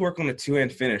maybe work on a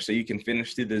two-hand finish so you can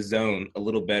finish through the zone a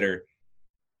little better.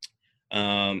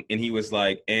 And he was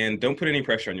like, and don't put any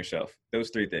pressure on yourself. Those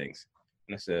 3 things.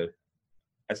 And I said,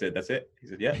 that's it? He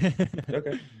said, yeah.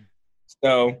 Okay.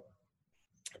 So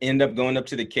end up going up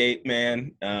to the Cape,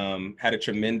 man. Had a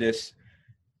tremendous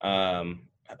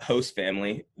host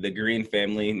family, the Green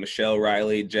family, Michelle,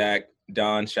 Riley, Jack,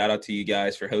 Don. Shout out to you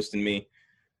guys for hosting me.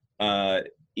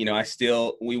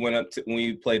 We went up to, when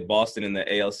we played Boston in the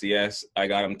ALCS, I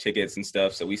got them tickets and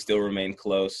stuff. So we still remain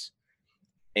close.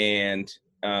 And,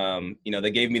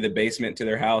 they gave me the basement to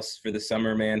their house for the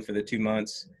summer, man, for the 2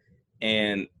 months.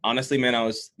 And honestly,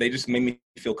 man, they just made me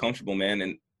feel comfortable, man,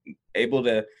 and able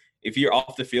to, if you're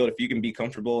off the field, if you can be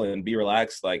comfortable and be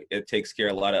relaxed, like, it takes care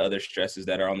of a lot of other stresses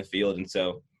that are on the field. And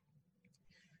so,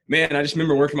 man, I just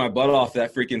remember working my butt off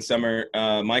that freaking summer.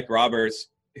 Mike Roberts,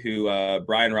 who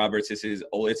Brian Roberts is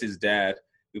his dad,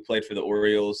 who played for the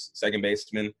Orioles, second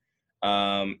baseman.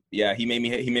 He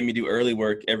made me do early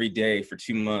work every day for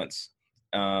 2 months.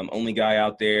 Only guy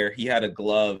out there. He had a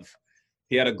glove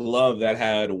that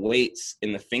had weights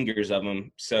in the fingers of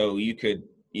them, so you could,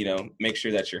 make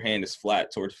sure that your hand is flat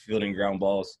towards fielding ground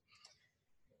balls.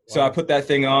 Wow. So I put that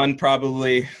thing on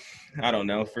probably, I don't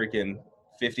know, freaking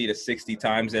 50 to 60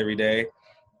 times every day.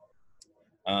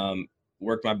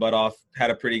 Worked my butt off,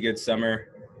 had a pretty good summer.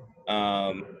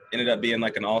 Ended up being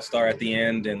like an all-star at the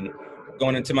end, and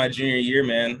going into my junior year,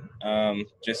 man,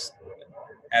 just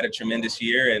had a tremendous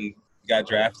year and got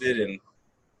drafted, and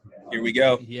here we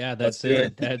go. Yeah, that's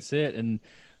it. That's it. And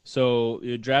so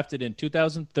you're drafted in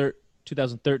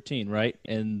 2013, right?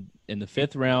 And in the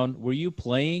 5th round, were you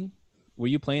playing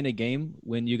a game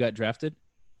when you got drafted?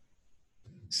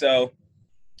 So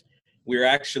we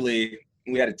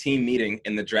had a team meeting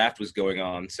and the draft was going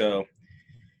on. So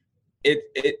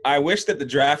I wish that the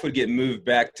draft would get moved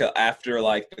back to after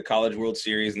like the College World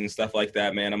Series and stuff like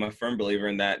that, man. I'm a firm believer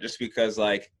in that, just because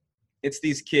like it's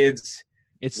these kids'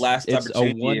 last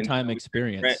opportunity. It's a one-time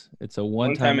experience. It's a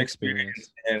one-time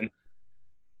experience.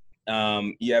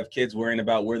 And you have kids worrying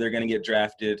about where they're going to get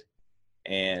drafted.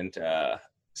 And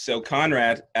so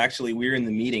Conrad, actually, we were in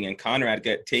the meeting, and Conrad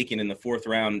got taken in the 4th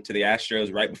round to the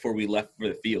Astros right before we left for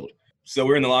the field. So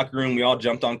we're in the locker room. We all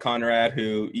jumped on Conrad,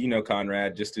 who,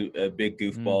 Conrad, just a big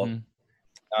goofball.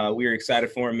 Mm-hmm. We were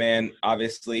excited for him, man.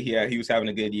 Obviously, he was having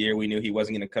a good year. We knew he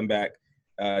wasn't going to come back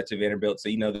to Vanderbilt. So,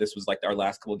 this was like our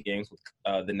last couple of games with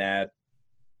the NAD.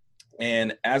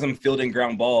 And as I'm fielding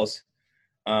ground balls,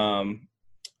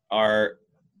 our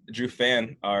Drew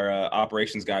Fan, our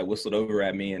operations guy, whistled over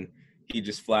at me, and he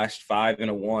just flashed 5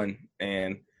 and a 1.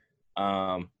 And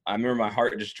I remember my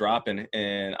heart just dropping,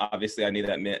 and obviously I knew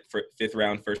that meant 5th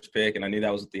round, first pick, and I knew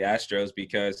that was with the Astros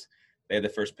because they had the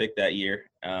first pick that year,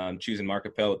 choosing Mark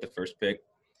Appel with the first pick.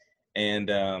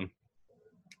 And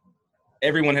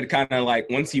everyone had kind of like,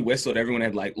 once he whistled, everyone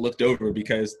had like looked over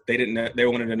because they didn't know, they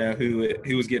wanted to know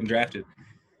who was getting drafted.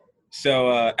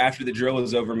 So after the drill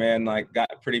was over, man, like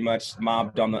got pretty much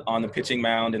mobbed on the pitching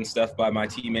mound and stuff by my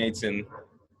teammates, and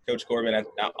Coach Corbin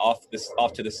off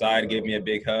to the side gave me a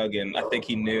big hug, and I think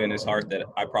he knew in his heart that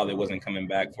I probably wasn't coming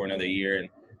back for another year. And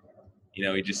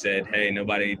he just said, "Hey,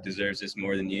 nobody deserves this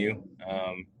more than you.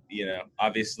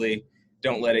 Obviously,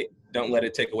 don't let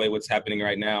it take away what's happening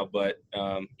right now. But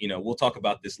we'll talk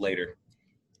about this later."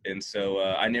 And so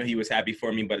I knew he was happy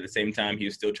for me, but at the same time, he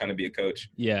was still trying to be a coach.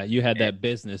 Yeah, you had that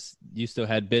business. You still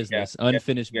had business,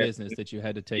 unfinished business that you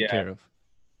had to take care of.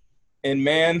 And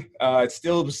man, it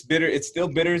still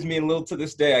bitters me a little to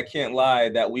this day. I can't lie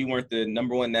that we weren't the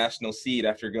number 1 national seed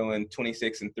after going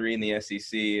 26-3 in the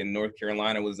SEC, and North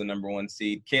Carolina was the number 1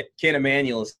 seed. Ken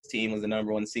Emanuel's team was the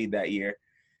number 1 seed that year.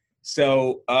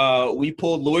 So we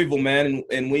pulled Louisville, man,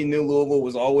 and we knew Louisville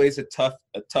was always a tough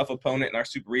opponent in our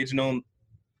super regional.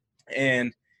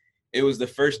 And it was the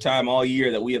first time all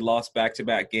year that we had lost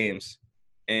back-to-back games.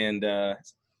 And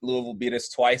Louisville beat us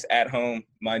twice at home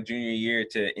my junior year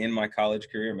to end my college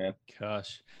career, man.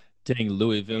 Gosh, dang,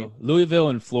 Louisville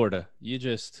and Florida. You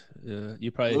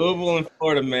probably Louisville and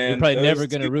Florida, man. You're probably never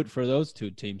going to root for those 2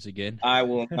 teams again. I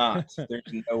will not. There's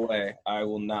no way. I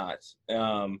will not.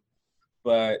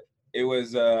 But it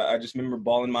was. I just remember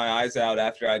bawling my eyes out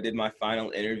after I did my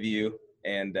final interview,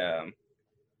 and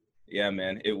yeah,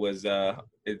 man, it was.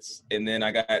 And then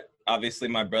I got obviously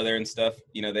my brother and stuff.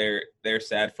 They're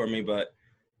sad for me, but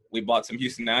we bought some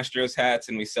Houston Astros hats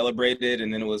and we celebrated,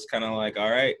 and then it was kind of like, all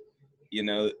right, you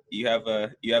have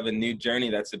a new journey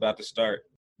that's about to start.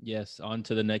 Yes, on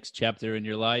to the next chapter in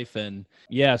your life. And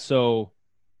yeah, so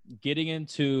getting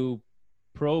into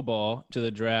pro ball, to the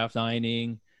draft,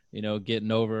 signing,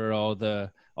 getting over all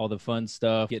the fun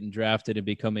stuff, getting drafted and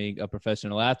becoming a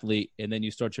professional athlete, and then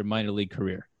you start your minor league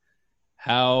career.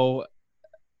 How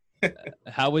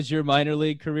was your minor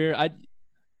league career?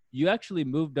 You actually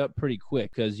moved up pretty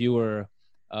quick because you were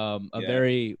a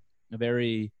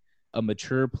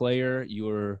mature player. You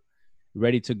were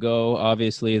ready to go.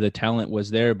 Obviously, the talent was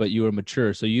there, but you were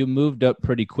mature. So you moved up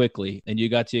pretty quickly, and you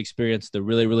got to experience the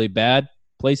really, really bad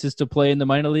places to play in the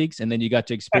minor leagues, and then you got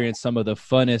to experience some of the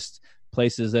funnest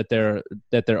places that there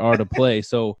are to play.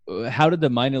 So how did the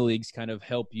minor leagues kind of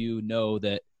help you know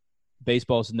that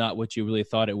baseball is not what you really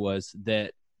thought it was,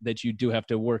 that you do have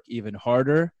to work even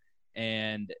harder?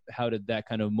 And how did that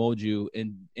kind of mold you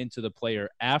into the player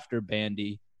after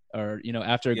Vandy, or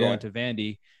after going to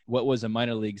Vandy? What was the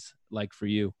minor leagues like for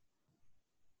you?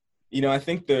 I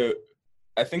think the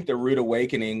rude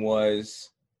awakening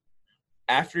was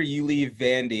after you leave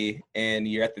Vandy and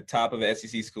you're at the top of an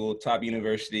SEC school, top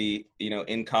university.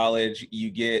 In college, you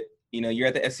get you're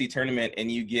at the SEC tournament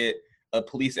and you get a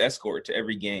police escort to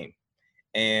every game,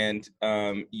 and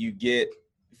you get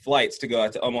flights to go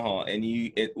out to Omaha, and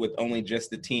with only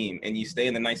just the team, and you stay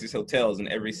in the nicest hotels in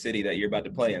every city that you're about to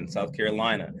play in: South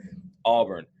Carolina,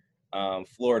 Auburn,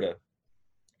 Florida.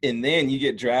 And then you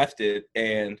get drafted,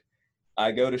 and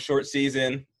I go to short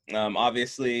season,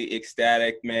 obviously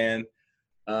ecstatic, man.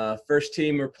 First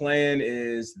team we're playing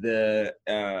is the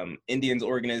Indians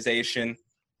organization,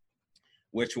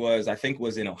 which I think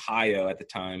was in Ohio at the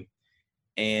time.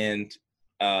 And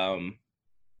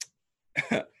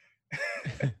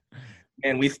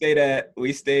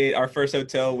And our first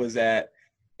hotel was at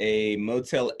a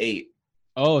Motel 8.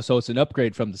 Oh, so it's an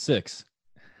upgrade from the 6.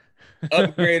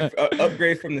 Upgrade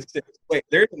from the 6. Wait,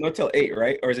 there's a Motel 8,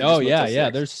 right? Or is it Oh just yeah, Motel yeah.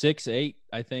 6? There's 6, 8,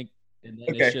 I think, and then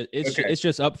Okay. it's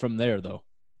just up from there though.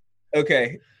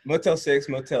 Okay. Motel 6,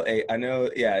 Motel 8. I know,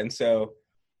 yeah. And so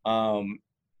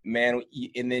man,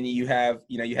 and then you have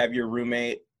your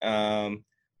roommate.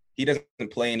 He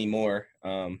doesn't play anymore.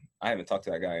 I haven't talked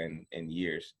to that guy in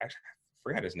years. Actually, I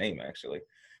forgot his name actually.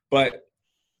 But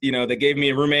they gave me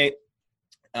a roommate.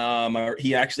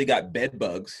 He actually got bed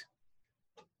bugs.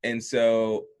 And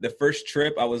so the first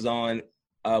trip I was on,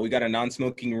 we got a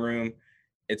non-smoking room.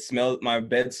 My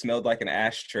bed smelled like an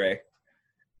ashtray.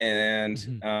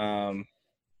 And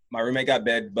my roommate got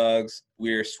bed bugs.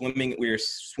 We were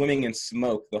swimming in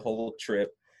smoke the whole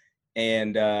trip.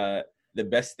 And the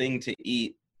best thing to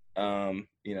eat, no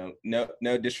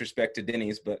disrespect to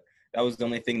Denny's, but that was the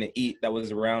only thing to eat that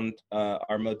was around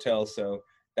our motel. So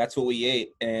that's what we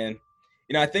ate. And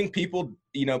I think people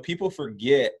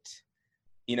forget,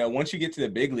 once you get to the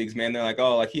big leagues, man, they're like,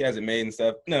 oh, like he hasn't made and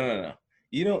stuff. No.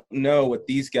 You don't know what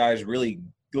these guys really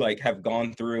like have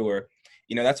gone through, or,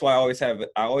 that's why I always have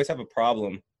a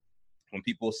problem when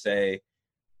people say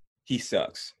he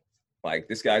sucks. Like,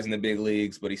 this guy's in the big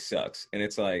leagues, but he sucks. And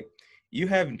it's like, you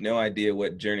have no idea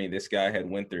what journey this guy had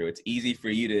went through. It's easy for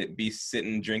you to be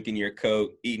sitting, drinking your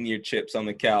Coke, eating your chips on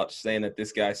the couch, saying that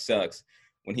this guy sucks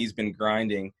when he's been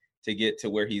grinding to get to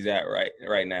where he's at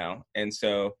right now. And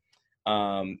so,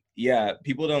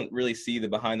 people don't really see the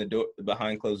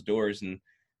behind closed doors. And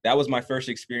that was my first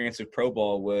experience of pro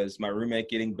ball, was my roommate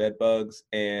getting bed bugs,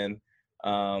 and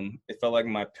it felt like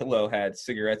my pillow had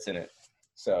cigarettes in it.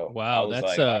 So wow, I was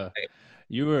that's like,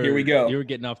 here we go. You were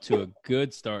getting off to a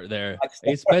good start there,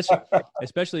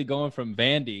 especially going from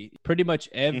Vandy. Pretty much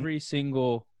every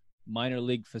single minor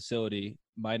league facility,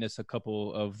 minus a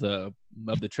couple of the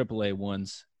AAA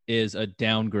ones, is a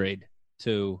downgrade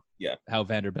to how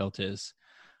Vanderbilt is.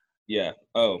 Yeah.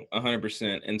 Oh,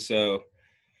 100%. And so,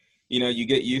 you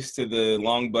get used to the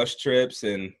long bus trips,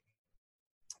 and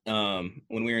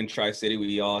when we were in Tri-City,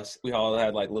 we all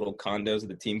had like little condos that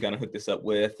the team kind of hooked us up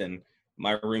with, and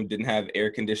my room didn't have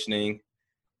air conditioning.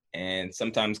 And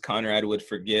sometimes Conrad would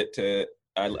forget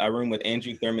I room with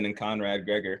Andrew Thurman and Conrad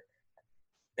Gregor.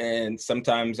 And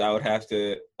sometimes I would have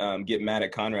to get mad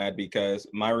at Conrad because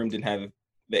my room didn't have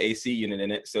the AC unit in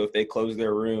it. So if they closed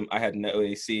their room, I had no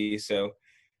AC. So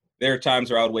there are times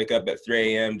where I would wake up at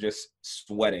 3 a.m. just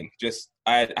sweating.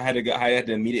 I had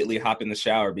to immediately hop in the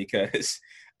shower because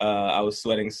I was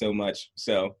sweating so much.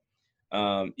 So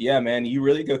man, you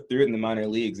really go through it in the minor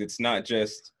leagues. It's not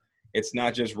just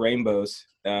rainbows,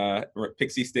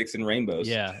 pixie sticks and rainbows.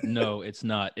 Yeah, no, it's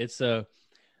not. It's a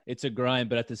grind,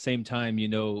 but at the same time,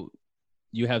 you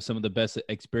have some of the best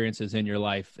experiences in your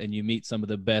life, and you meet some of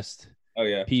the best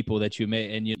people that you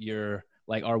meet, and you're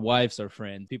like, our wives are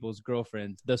friends, people's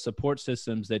girlfriends, the support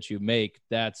systems that you make.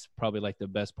 That's probably like the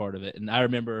best part of it. And I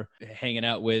remember hanging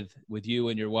out with you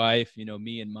and your wife,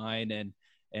 me and mine,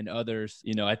 and others.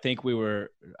 I think we were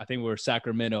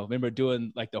Sacramento. Remember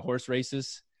doing like the horse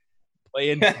races,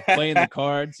 playing the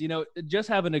cards, just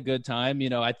having a good time.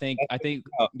 I think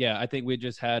we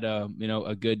just had a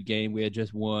good game. We had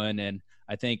just won, and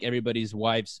I think everybody's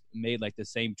wives made like the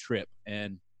same trip.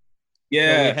 And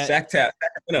Sacramento.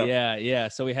 Yeah.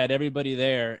 So we had everybody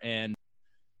there, and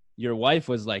your wife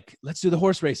was like, let's do the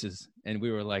horse races. And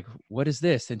we were like, what is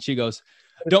this? And she goes,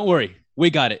 don't worry, we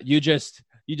got it. You just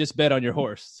bet on your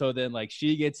horse. So then like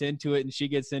she gets into it, and she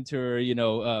gets into her,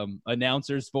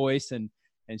 announcer's voice, and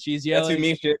she's yelling.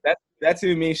 That's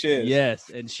who Misha is. Yes.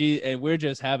 And we're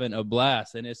just having a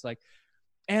blast. And it's like,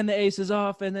 and the ace is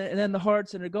off, and then the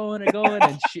hearts, and they're going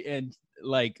and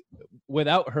like,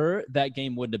 without her, that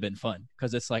game wouldn't have been fun,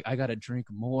 because it's like, I gotta drink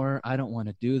more, I don't want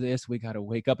to do this, we gotta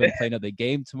wake up and play another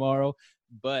game tomorrow.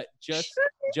 But just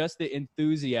the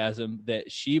enthusiasm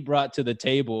that she brought to the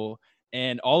table,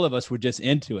 and all of us were just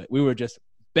into it. We were just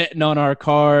betting on our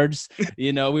cards.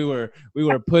 We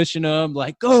were pushing them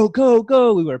like, go,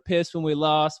 we were pissed when we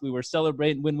lost, we were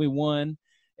celebrating when we won.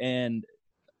 And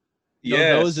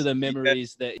those are the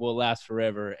memories that will last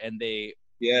forever. And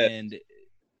and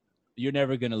you're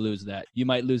never going to lose that. You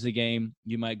might lose a game,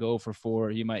 you might go for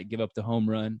 4, you might give up the home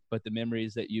run, but the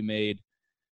memories that you made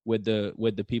with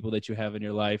the people that you have in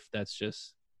your life, that's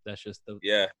just the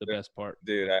best part.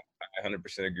 Dude, I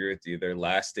 100% agree with you. They're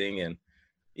lasting. And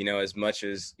as much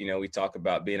as we talk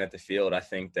about being at the field, I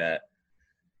think that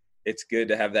it's good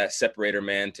to have that separator,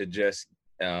 man, to just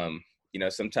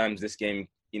sometimes this game,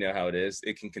 how it is,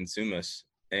 it can consume us.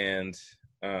 And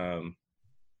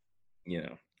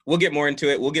we'll get more into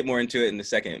it. We'll get more into it in a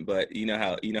second, but you know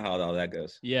how all that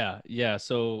goes. Yeah.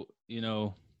 So,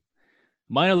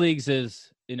 minor leagues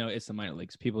is, it's the minor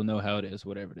leagues. People know how it is,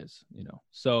 whatever it is,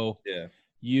 So Yeah.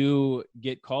 you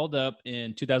get called up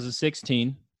in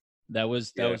 2016. That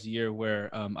was Yeah. a year where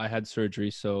I had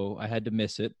surgery, so I had to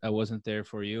miss it. I wasn't there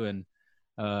for you, and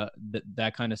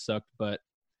that kind of sucked. But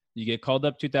you get called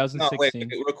up No, wait, 2016.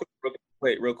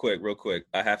 real quick.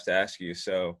 I have to ask you.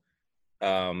 So,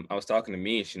 I was talking to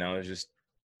Mish, and I was just,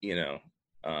 you know,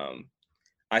 um,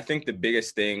 I think the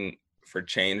biggest thing for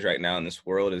change right now in this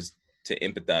world is to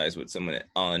empathize with someone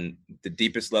on the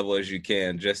deepest level as you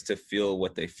can, just to feel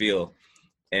what they feel.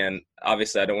 And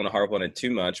obviously, I don't want to harp on it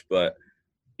too much, but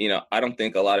I don't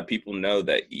think a lot of people know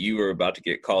that you were about to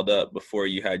get called up before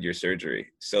you had your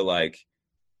surgery. So, like,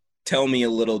 tell me a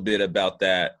little bit about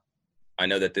that. I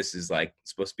know that this is like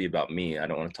supposed to be about me. I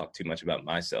don't want to talk too much about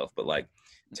myself, but like,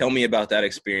 tell me about that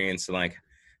experience and like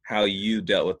how you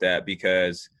dealt with that,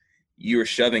 because you were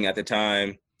shoving at the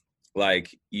time,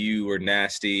 like you were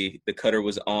nasty. The cutter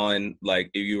was on, like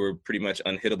you were pretty much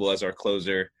unhittable as our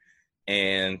closer.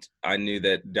 And I knew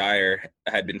that Dyer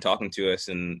had been talking to us,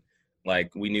 and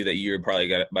like we knew that you were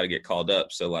probably about to get called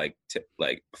up. So like,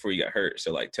 like before you got hurt.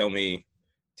 So like, tell me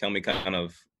kind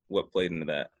of what played into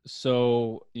that.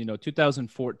 So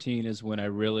 2014 is when I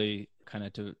really kind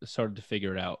of started to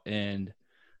figure it out. And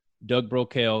Doug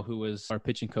Brocail, who was our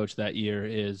pitching coach that year,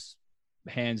 is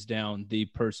hands down the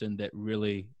person that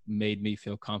really made me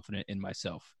feel confident in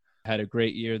myself. I had a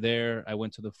great year there. I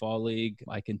went to the fall league.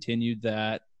 I continued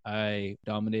that. I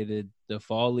dominated the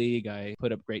fall league. I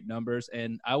put up great numbers,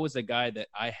 and I was a guy that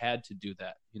I had to do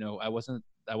that. I wasn't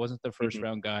the first Mhm.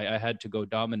 round guy. I had to go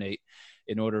dominate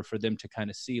in order for them to kind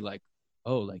of see like,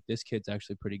 oh, like this kid's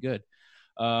actually pretty good.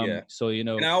 Yeah. So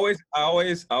And I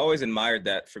always admired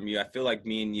that from you. I feel like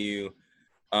me and you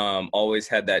always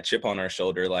had that chip on our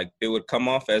shoulder. Like it would come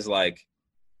off as like,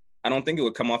 I don't think it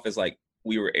would come off as like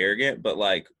we were arrogant, but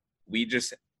like we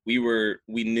just we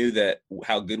knew that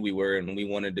how good we were and we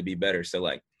wanted to be better. So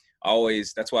like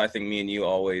always, that's why I think me and you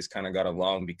always kind of got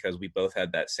along, because we both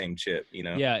had that same chip.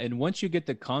 yeah, and once you get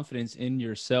the confidence in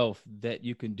yourself that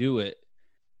you can do it,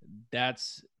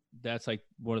 that's like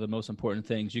one of the most important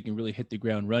things. You can really hit the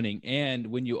ground running, and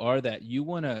when you are that, you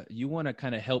want to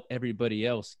kind of help everybody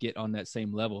else get on that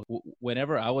same level.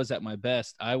 Whenever I was at my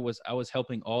best, I was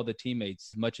helping all the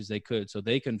teammates as much as they could, so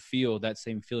they can feel that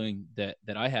same feeling that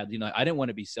I had. I didn't want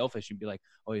to be selfish and be like,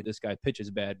 oh yeah, this guy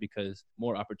pitches bad because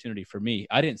more opportunity for me.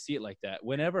 I didn't see it like that.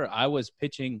 Whenever I was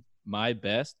pitching my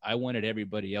best, I wanted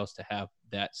everybody else to have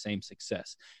that same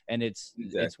success, and it's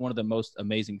Exactly. one of the most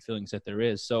amazing feelings that there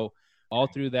is. So all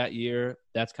through that year,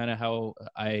 that's kind of how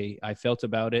I felt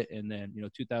about it. And then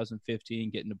 2015,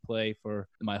 getting to play for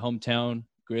my hometown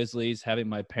Grizzlies, having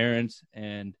my parents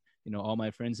and all my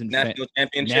friends and National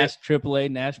championship. AAA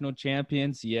national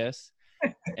champions, yes.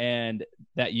 And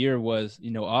that year was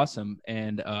awesome.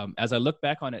 And as I look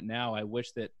back on it now, I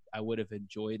wish that I would have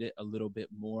enjoyed it a little bit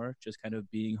more, just kind of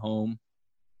being home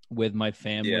with my Yeah.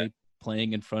 family,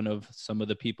 playing in front of some of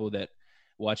the people that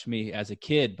watched me as a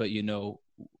kid. But Yeah.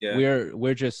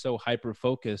 we're just so hyper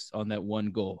focused on that one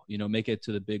goal, make it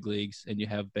to the big leagues, and you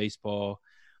have baseball,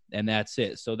 and that's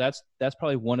it. So that's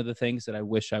probably one of the things that I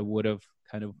wish I would have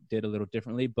kind of did a little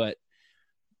differently. But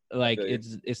I like feel you.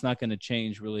 it's not going to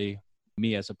change really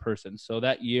me as a person. So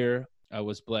that year I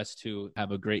was blessed to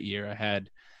have a great year.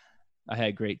 I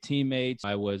had great teammates.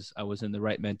 I was in the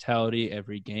right mentality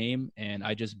every game, and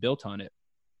I just built on it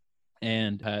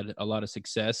and had a lot of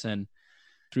success. And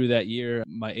through that year,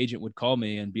 my agent would call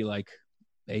me and be like,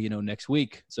 hey, next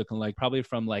week. So like probably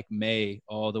from like May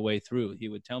all the way through, he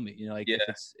would tell me, like Yeah. if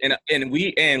it's, And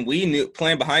we knew,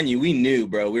 playing behind you, we knew,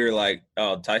 bro. We were like,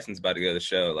 oh, Tyson's about to go to the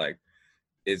show. Like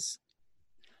it's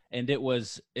and it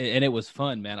was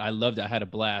fun, man. I loved it. I had a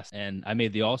blast, and I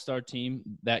made the All-Star team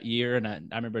that year. And I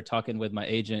remember talking with my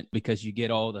agent, because you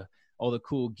get all the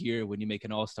cool gear when you make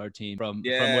an All-Star team from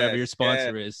wherever your yes, yes.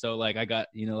 sponsor is. So like I got,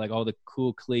 like all the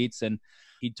cool cleats. And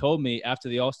he told me after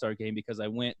the All-Star game, because I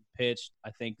went pitched,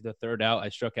 I think the third out, I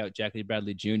struck out Jackie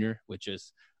Bradley Jr., which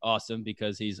is awesome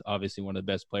because he's obviously one of the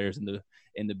best players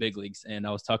in the big leagues. And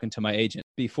I was talking to my agent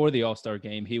before the All-Star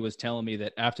game. He was telling me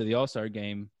that after the All-Star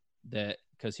game, that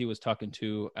because he was talking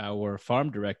to our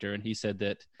farm director, and he said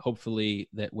that hopefully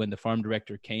that when the farm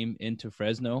director came into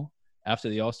Fresno after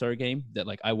the All-Star game, that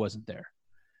like I wasn't there.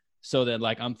 So that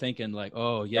like I'm thinking like,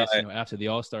 oh yes, Right. after the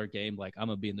All-Star game, like I'm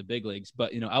gonna be in the big leagues.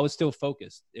 But I was still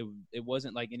focused. It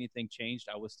wasn't like anything changed.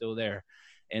 I was still there.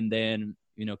 And then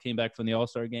came back from the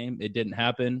All-Star game. It didn't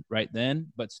happen right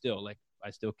then, but still, like I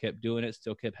still kept doing it,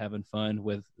 still kept having fun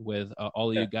with all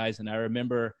of you guys. And I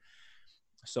remember,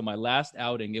 so my last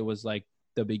outing, it was like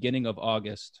the beginning of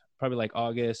August, probably like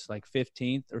August like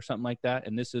 15th or something like that.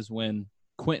 And this is when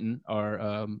Quentin,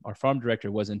 our farm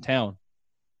director, was in town.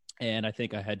 And I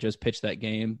think I had just pitched that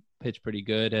game, pitched pretty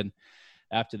good. And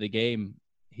after the game,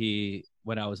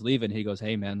 when I was leaving, he goes,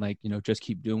 "Hey man, like, just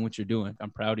keep doing what you're doing.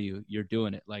 I'm proud of you. You're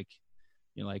doing it. Like,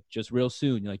 like just real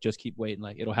soon, like just keep waiting,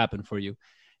 like it'll happen for you."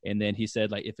 And then he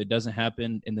said, like, if it doesn't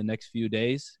happen in the next few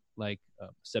days, like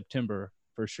September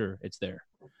for sure, it's there.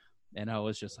 And I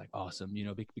was just like, awesome,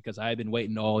 because I had been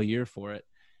waiting all year for it.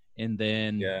 And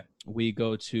then we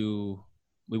went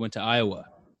to Iowa,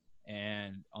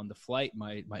 and on the flight,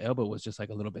 my elbow was just like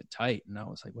a little bit tight, and I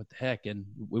was like, what the heck? And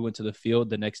we went to the field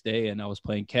the next day, and I was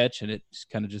playing catch, and it just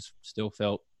kind of just still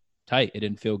felt tight. It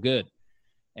didn't feel good.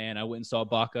 And I went and saw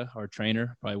Baca, our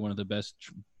trainer, probably one of the best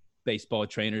baseball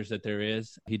trainers that there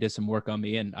is. He did some work on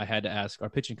me, and I had to ask our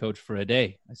pitching coach for a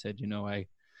day. I said,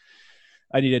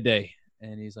 I need a day.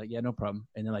 And he's like, yeah, no problem.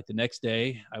 And then like the next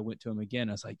day I went to him again.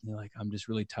 I was like, I'm just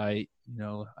really tight.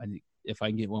 If I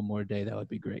can get one more day, that would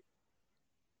be great.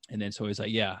 And then so he's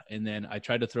like, yeah. And then I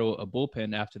tried to throw a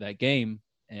bullpen after that game,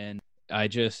 and I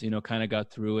just, kind of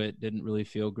got through it. Didn't really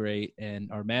feel great.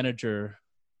 And our manager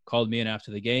called me in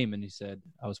after the game, and he said,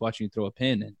 I was watching you throw a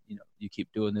pin, and, you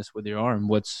keep doing this with your arm.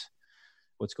 What's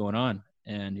going on?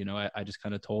 And, I just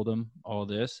kind of told him all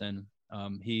this, and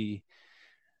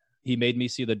he made me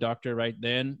see the doctor right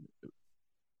then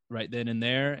and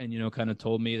there, and kind of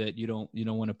told me that you don't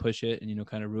want to push it, and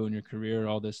kind of ruin your career,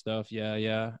 all this stuff.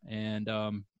 Yeah. And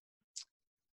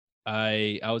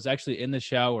I was actually in the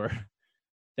shower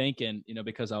thinking,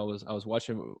 because I was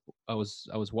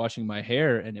washing my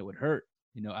hair, and it would hurt.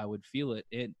 I would feel it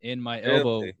in my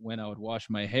elbow when I would wash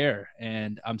my hair,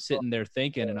 and I'm sitting there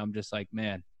thinking, and I'm just like,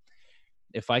 man,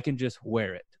 if I can just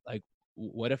wear it, like,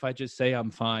 what if I just say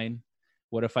I'm fine?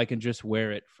 What if I can just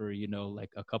wear it for,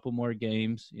 like a couple more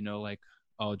games, like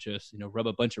I'll just, rub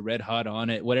a bunch of Red Hot on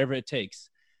it, whatever it takes.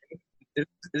 This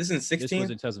is in 16? This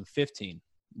was in 2015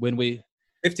 when we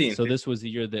 15. So this was the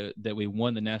year that we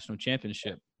won the national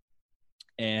championship.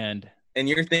 And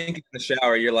you're thinking in the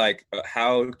shower, you're like,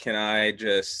 how can I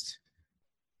just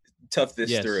tough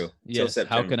this through till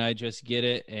September? How can I just get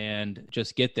it and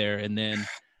just get there? And then,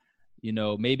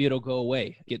 maybe it'll go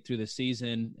away, get through the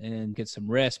season and get some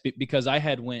rest, because I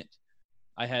had went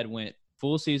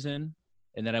full season,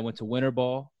 and then I went to winter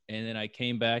ball, and then I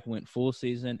came back, went full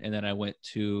season, and then I went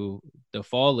to the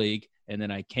fall league, and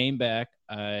then I came back.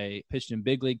 I pitched in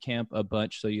big league camp a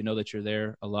bunch, so that you're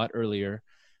there a lot earlier.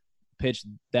 Pitched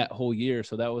that whole year,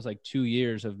 so that was like 2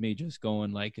 years of me just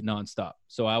going like nonstop.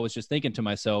 So I was just thinking to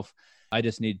myself, I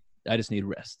just need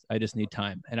rest. I just need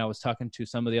time. And I was talking to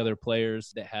some of the other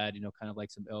players that had, kind of like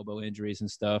some elbow injuries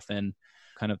and stuff, and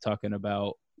kind of talking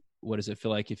about, what does it feel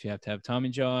like if you have to have Tommy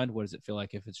John? What does it feel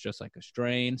like if it's just like a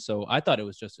strain? So I thought it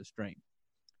was just a strain.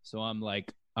 So I'm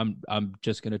like, I'm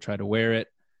just going to try to wear it,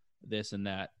 this and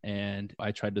that. And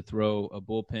I tried to throw a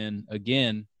bullpen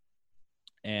again,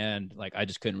 and like, I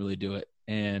just couldn't really do it.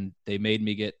 And they made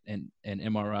me get an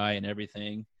MRI and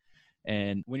everything.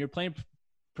 And when you're playing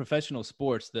professional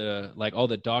sports, all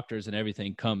the doctors and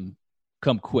everything come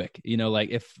quick. Like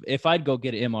if I'd go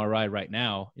get an MRI right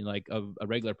now, like a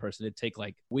regular person, it'd take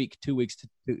like a week, 2 weeks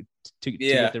to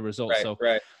get the results.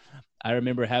 Right. I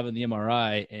remember having the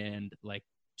MRI, and like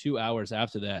 2 hours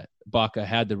after that, Baca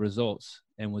had the results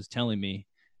and was telling me,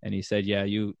 and he said, yeah,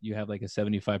 you have like a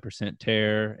 75%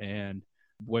 tear, and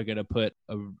we're going to put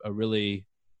a really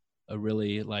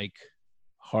like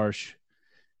harsh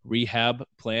rehab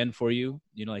plan for you,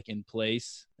 like in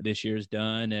place. This year's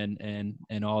done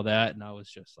and all that. And I was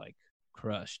just like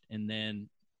crushed. And then,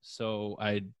 so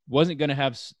I wasn't going to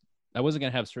have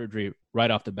surgery right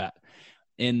off the bat.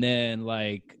 And then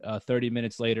like 30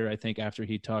 minutes later, I think after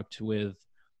he talked with,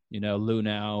 Lou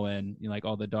now and like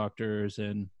all the doctors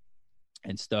and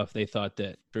stuff, they thought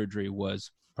that surgery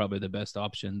was probably the best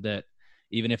option, that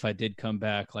even if I did come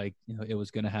back, like, it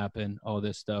was going to happen, all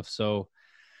this stuff. So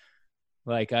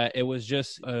like, it was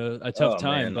just a tough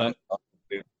time, man.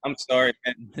 But I'm sorry,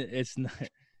 man.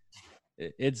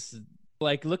 It's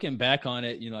like, looking back on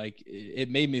it, like, it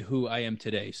made me who I am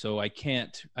today. So I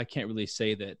can't really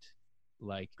say that,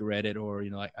 like, regret it, or,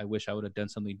 like, I wish I would have done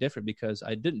something different, because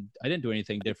I didn't do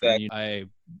anything different. Exactly.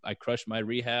 I crushed my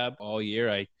rehab all year.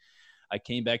 I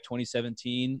came back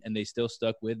 2017, and they still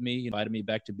stuck with me, invited me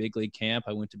back to big league camp.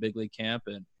 I went to big league camp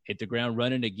and hit the ground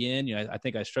running again. I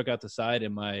think I struck out the side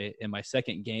in my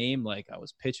second game. Like, I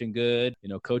was pitching good.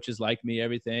 Coaches liked me,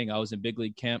 everything. I was in big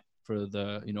league camp for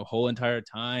the, whole entire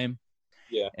time.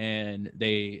 Yeah. And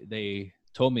they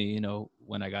told me,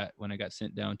 when I got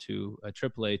sent down to a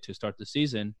AAA to start the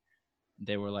season,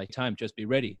 they were like, "Time, just be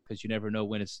ready, because you never know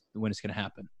when it's going to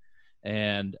happen."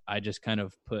 And I just kind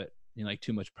of put like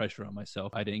too much pressure on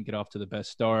myself. I didn't get off to the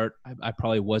best start. I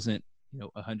probably wasn't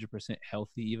 100%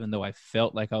 healthy, even though I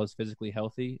felt like I was physically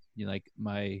healthy. Like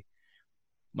my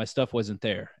stuff wasn't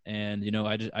there, and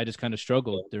I just kind of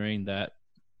struggled during that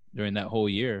whole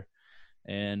year,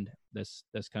 and that's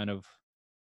kind of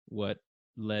what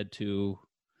led to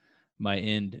my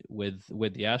end with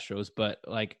the Astros. But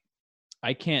like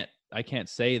I can't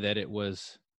say that it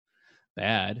was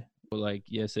bad. Like,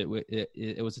 yes, it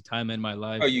was a time in my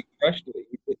life. Oh, you crushed it.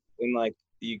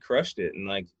 You crushed it, and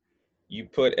like you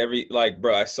put every, like,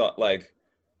 bro, I saw, like,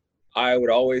 I would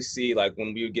always see, like,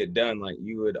 when we would get done, like,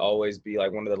 you would always be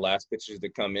like one of the last pitchers to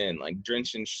come in, like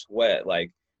drenching sweat,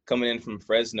 like coming in from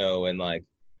Fresno, and like,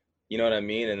 you know what I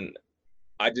mean? And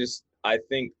I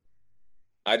think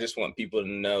I just want people to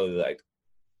know, like,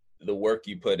 the work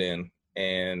you put in.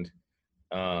 And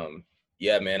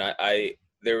yeah, man, I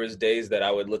there was days that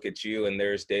I would look at you, and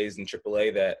there's days in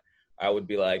AAA that I would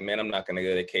be like, man, I'm not going to go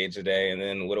to the cage today. And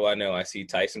then what do I know? I see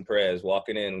Tyson Perez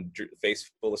walking in, face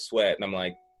full of sweat, and I'm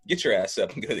like, get your ass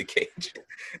up and go to the cage.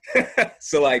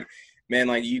 So like, man,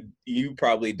 like you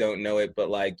probably don't know it,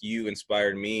 but like you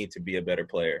inspired me to be a better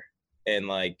player. And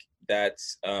like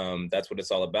that's what it's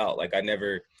all about. Like I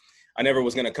never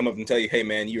was going to come up and tell you, hey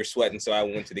man, you're sweating, so I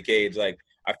went to the cage. Like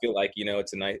I feel like,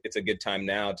 it's a good time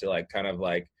now to like kind of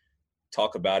like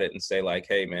talk about it and say like,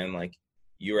 hey man, like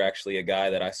you were actually a guy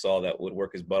that I saw that would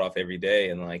work his butt off every day,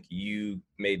 and like you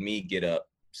made me get up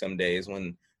some days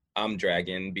when I'm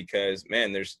dragging, because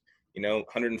man, there's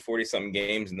 140 something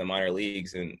games in the minor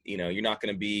leagues, and you're not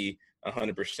going to be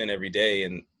 100% every day,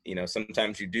 and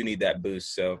sometimes you do need that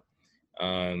boost. So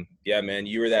yeah, man,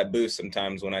 you were that boost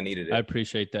sometimes when I needed it. I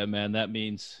appreciate that, man. That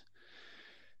means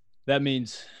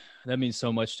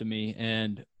so much to me.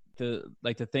 And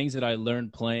the things that I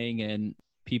learned playing, and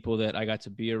people that I got to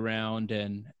be around,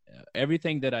 and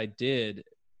everything that I did,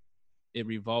 it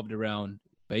revolved around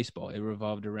baseball. It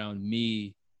revolved around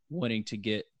me wanting to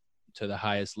get to the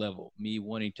highest level, me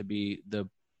wanting to be the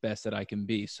best that I can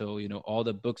be. So, all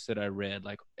the books that I read,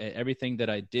 like everything that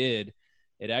I did,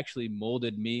 it actually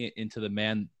molded me into the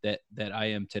man that I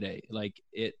am today. Like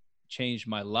it changed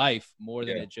my life more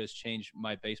than it just changed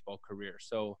my baseball career.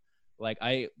 So like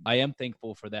I am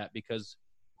thankful for that, because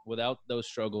without those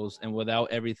struggles and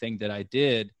without everything that I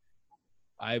did,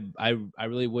 I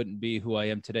really wouldn't be who I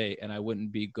am today, and I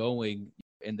wouldn't be going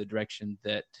in the direction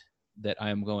that I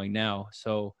am going now.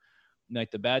 So like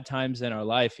the bad times in our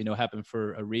life, happen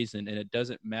for a reason, and it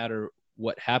doesn't matter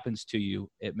what happens to you.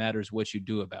 It matters what you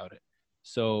do about it.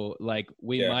 So like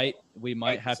we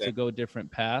might have to go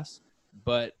different paths,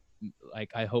 but like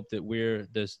I hope that we're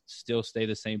still stay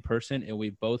the same person, and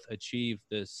we both achieve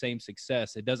the same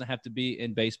success. It doesn't have to be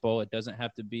in baseball. It doesn't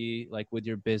have to be like with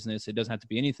your business. It doesn't have to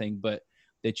be anything, but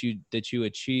that you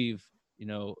achieve,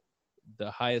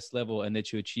 the highest level, and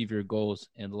that you achieve your goals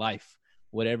in life,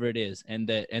 whatever it is, and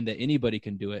that anybody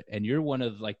can do it. And you're one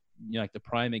of like like the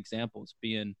prime examples,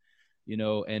 being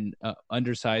an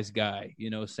undersized guy,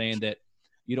 saying that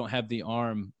you don't have the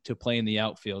arm to play in the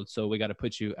outfield, so we got to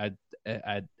put you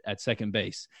at second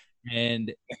base.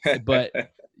 And but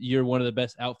you're one of the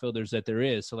best outfielders that there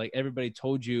is. So like everybody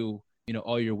told you,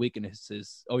 all your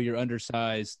weaknesses. Oh, you're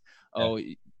undersized. Oh,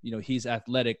 he's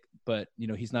athletic, but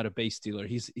he's not a base stealer.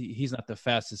 He's not the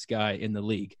fastest guy in the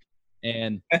league.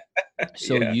 And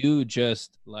so you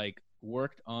just like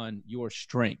worked on your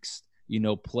strengths,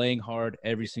 playing hard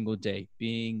every single day,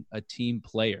 being a team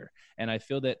player. And I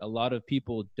feel that a lot of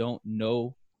people don't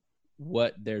know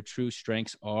what their true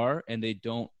strengths are, and they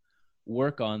don't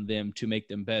work on them to make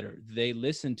them better. They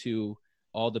listen to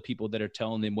all the people that are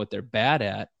telling them what they're bad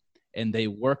at, and they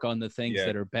work on the things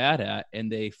that are bad at,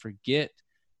 and they forget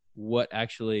what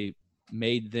actually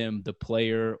made them the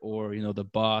player, or the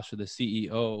boss or the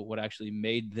CEO, what actually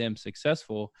made them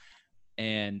successful.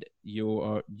 And you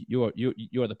are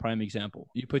the prime example.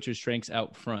 You put your strengths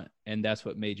out front, and that's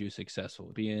what made you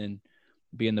successful, being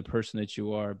the person that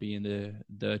you are, being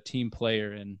the team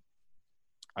player. And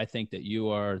I think that you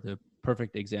are the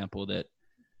perfect example that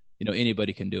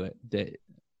anybody can do it, that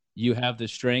you have the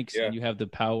strengths and you have the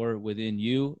power within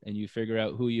you, and you figure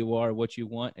out who you are, what you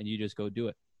want, and you just go do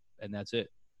it. And that's it.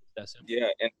 That's it. Yeah.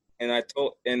 And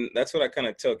that's what I kind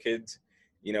of tell kids,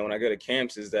 when I go to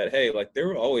camps, is that, hey, like there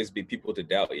will always be people to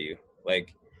doubt you.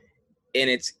 Like, and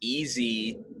it's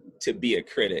easy to be a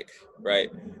critic, right?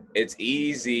 It's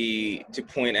easy to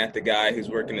point at the guy who's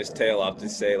working his tail off to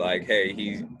say like, hey,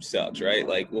 he sucks, right?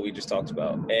 Like what we just talked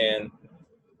about. And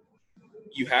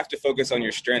you have to focus on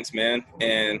your strengths, man.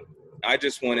 And I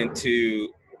just wanted to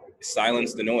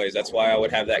silence the noise. That's why I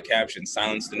would have that caption,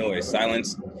 silence the noise.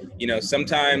 Silence,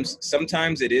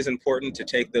 sometimes it is important to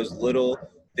take those little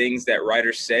things that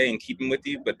writers say and keep them with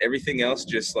you, but everything else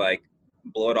just like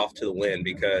blow it off to the wind,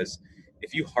 because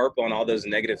if you harp on all those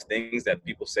negative things that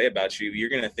people say about you, you're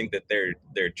going to think that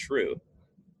they're true.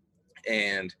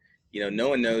 And no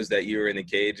one knows that you were in the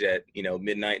cage at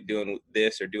midnight doing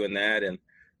this or doing that. And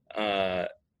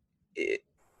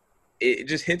it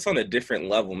just hits on a different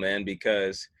level, man,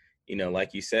 because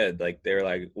like you said, like they're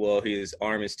like, well, his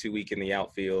arm is too weak in the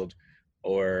outfield,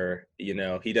 or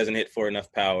he doesn't hit for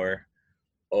enough power,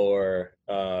 or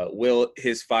will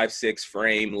his 5'6"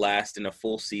 frame last in a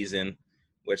full season,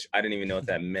 which I didn't even know what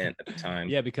that meant at the time.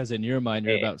 Yeah, because in your mind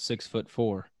you're about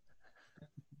 6'4".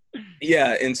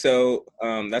 Yeah, and so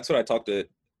that's what I talked to,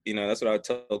 that's what I would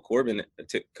tell Corbin,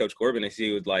 to Coach Corbin, is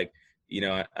he would like,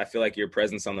 I feel like your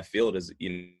presence on the field is,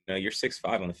 you're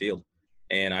 6'5" on the field.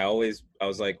 And I was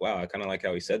like, wow, I kind of like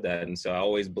how he said that. And so I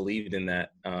always believed in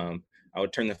that. I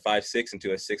would turn the 5'6"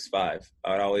 into a 6'5".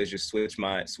 I would always just switch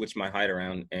my height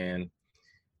around. And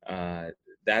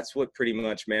that's what pretty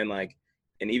much, man, like,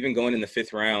 and even going in the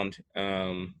 5th round,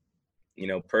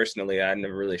 personally, I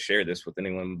never really shared this with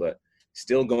anyone, but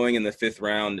still going in the 5th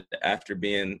round after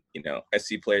being,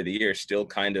 SEC Player of the Year, still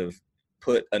kind of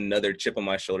put another chip on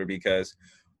my shoulder, because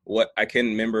what I can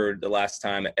remember the last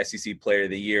time an SEC Player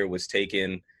of the Year was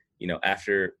taken,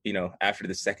 after the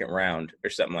 2nd round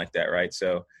or something like that, right?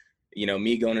 So,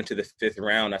 me going into the 5th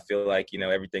round, I feel like,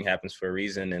 everything happens for a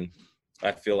reason. And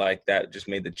I feel like that just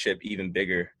made the chip even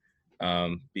bigger,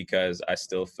 because I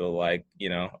still feel like,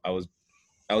 I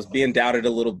was being doubted a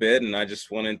little bit, and I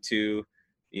just wanted to,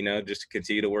 just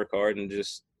continue to work hard and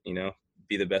just,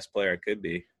 be the best player I could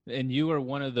be. And you were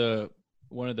one of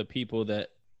the people that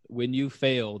when you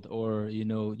failed, or,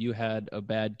 you had a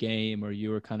bad game, or you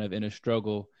were kind of in a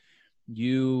struggle,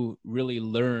 you really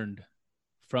learned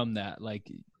from that. Like,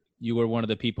 you were one of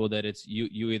the people that it's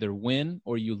you either win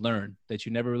or you learn, that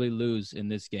you never really lose in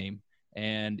this game.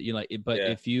 And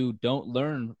if you don't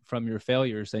learn from your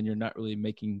failures, then you're not really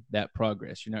making that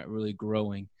progress. You're not really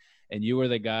growing. And you were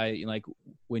the guy, like,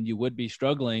 when you would be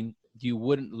struggling, you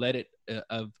wouldn't let it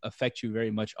affect you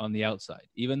very much on the outside,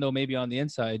 even though maybe on the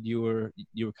inside you were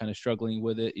kind of struggling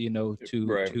with it,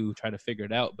 to try to figure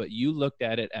it out. But you looked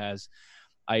at it as,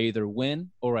 I either win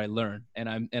or I learn. And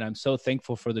I'm so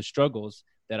thankful for the struggles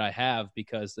that I have,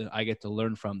 because I get to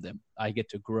learn from them. I get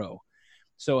to grow.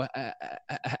 So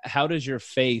how does your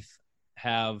faith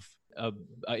have a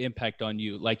impact on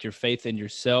you? Like your faith in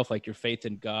yourself, like your faith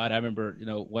in God? I remember,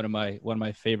 one of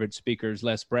my favorite speakers,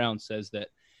 Les Brown, says that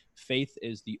faith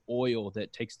is the oil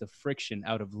that takes the friction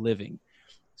out of living.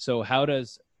 So how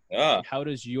does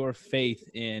your faith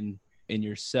in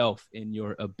yourself, in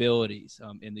your abilities,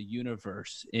 in the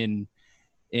universe, in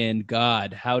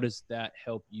God, how does that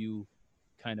help you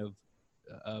kind of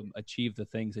achieve the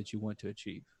things that you want to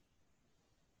achieve?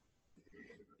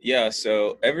 Yeah,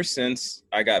 so ever since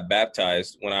I got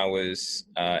baptized when I was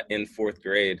in 4th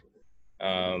grade,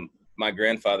 my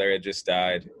grandfather had just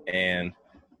died, and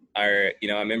I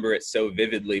remember it so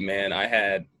vividly, man. I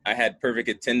had perfect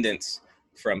attendance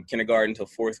from kindergarten till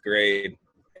 4th grade,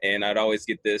 and I'd always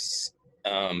get this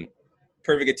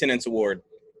perfect attendance award.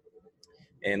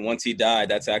 And once he died,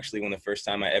 that's actually when the first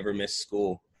time I ever missed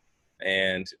school.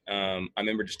 And I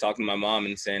remember just talking to my mom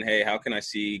and saying, "Hey, how can I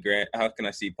see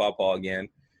Pawpaw again?"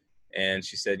 And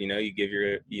she said, you give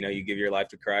your life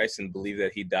to Christ and believe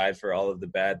that he died for all of the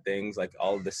bad things, like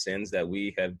all of the sins that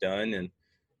we have done. And,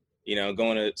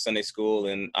 going to Sunday school,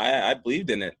 and I believed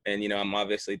in it. And, I'm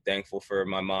obviously thankful for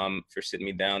my mom for sitting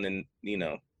me down, and,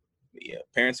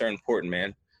 parents are important,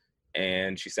 man.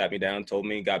 And she sat me down, told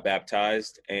me, got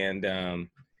baptized. And,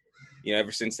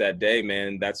 ever since that day,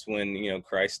 man, that's when,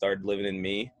 Christ started living in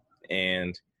me.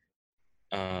 And,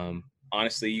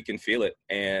 honestly, you can feel it.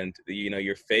 And,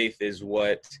 your faith is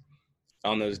what,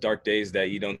 on those dark days that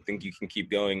you don't think you can keep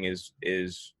going,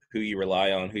 is who you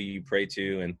rely on, who you pray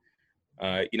to. And,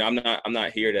 I'm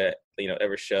not here to,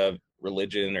 ever shove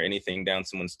religion or anything down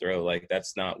someone's throat. Like,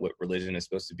 that's not what religion is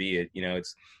supposed to be.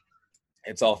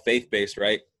 It's all faith-based,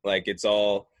 right? Like, it's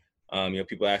all,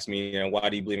 people ask me, why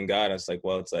do you believe in God? I was like,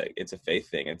 well, it's a faith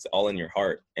thing. It's all in your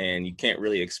heart. And you can't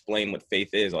really explain what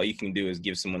faith is. All you can do is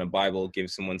give someone a Bible,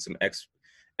 give someone some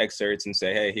excerpts and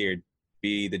say, hey, here,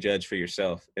 be the judge for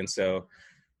yourself. And so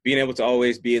being able to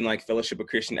always be in like Fellowship of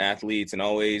Christian Athletes and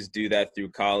always do that through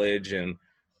college. And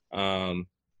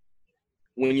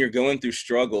when you're going through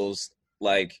struggles,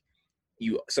 like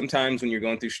sometimes when you're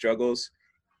going through struggles,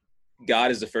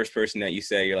 God is the first person that you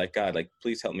say, you're like, God, like,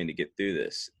 please help me to get through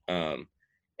this.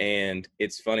 And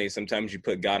it's funny, sometimes you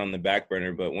put God on the back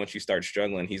burner, but once you start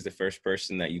struggling, he's the first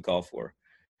person that you call for.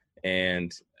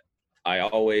 And I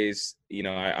always,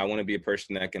 I want to be a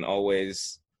person that can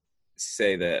always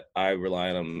say that I rely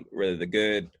on him, whether the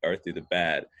good or through the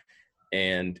bad.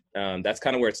 And that's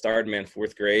kind of where it started, man,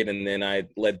 4th grade. And then I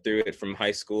led through it from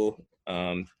high school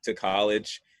to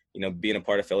college, being a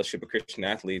part of Fellowship of Christian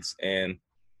Athletes. And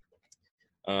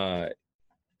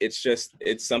it's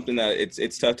something that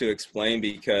it's tough to explain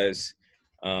because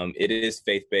it is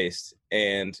faith-based.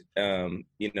 And,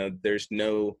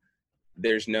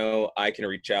 there's no I can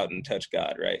reach out and touch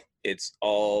God, right? It's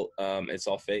all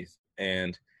faith.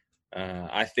 And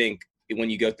I think when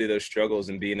you go through those struggles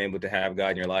and being able to have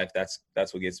God in your life, that's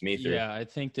what gets me through. Yeah, I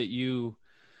think that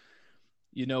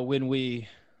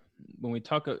when we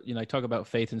talk, I talk about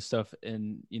faith and stuff,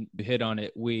 and you hit on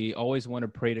it. We always want to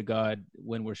pray to God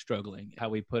when we're struggling. How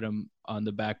we put him on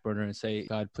the back burner and say,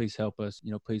 God, please help us.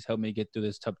 Please help me get through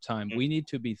this tough time. Mm-hmm. We need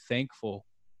to be thankful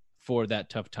for that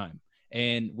tough time,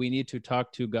 and we need to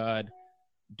talk to God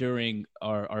during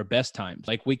our best times.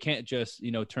 Like, we can't just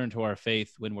turn to our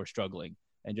faith when we're struggling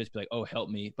and just be like, oh, help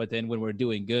me. But then when we're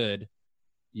doing good,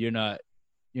 you're not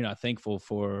thankful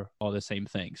for all the same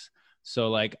things. So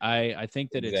like, I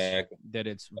think that exactly.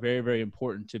 it's very, very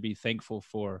important to be thankful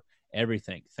for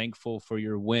everything, thankful for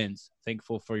your wins,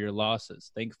 thankful for your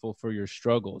losses, thankful for your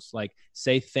struggles. Like,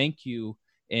 say thank you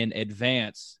in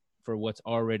advance for what's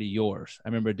already yours. I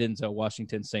remember Denzel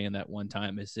Washington saying that one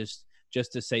time. It's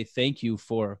just to say thank you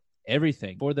for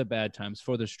everything, for the bad times,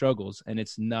 for the struggles. And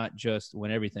it's not just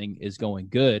when everything is going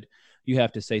good. You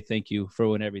have to say thank you for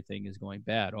when everything is going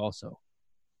bad also.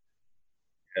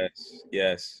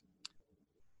 Yes.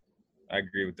 I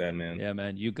agree with that, man. Yeah,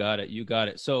 man, you got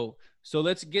it. So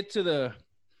let's get to the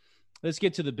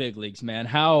big leagues, man.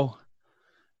 How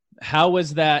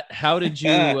was that? How did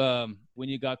you, when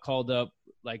you got called up,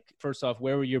 like, first off,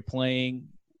 where were you playing?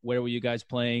 Where were you guys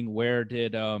playing? Where'd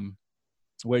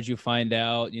you find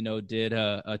out? Did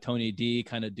Tony D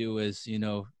kind of do his,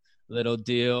 little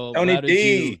deal?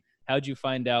 How'd you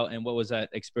find out, and what was that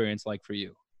experience like for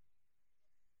you?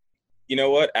 You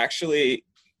know what? Actually,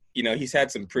 he's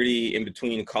had some pretty in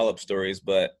between call-up stories,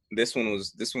 but this one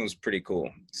was pretty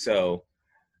cool. So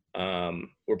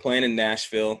we're playing in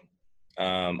Nashville,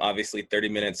 obviously 30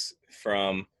 minutes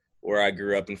from where I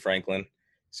grew up in Franklin.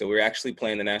 So we were actually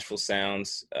playing the Nashville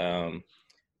Sounds,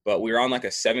 but we were on like a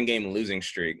 7-game losing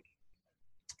streak.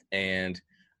 And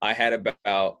I had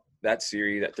about that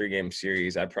 3-game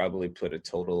series, I probably put a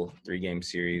total 3-game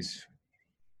series,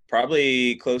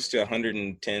 probably close to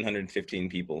 110, 115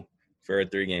 people for a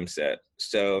 3-game set.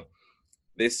 So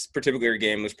this particular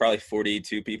game was probably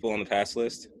 42 people on the pass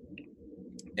list.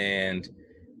 And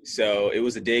so it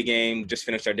was a day game, just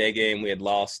finished our day game. We had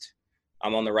lost.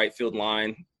 I'm on the right field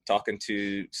line talking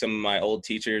to some of my old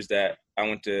teachers that I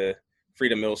went to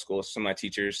Freedom Middle School. Some of my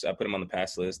teachers, I put them on the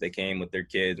pass list. They came with their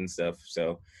kids and stuff.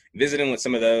 So visiting with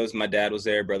some of those, my dad was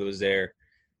there, brother was there.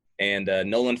 And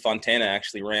Nolan Fontana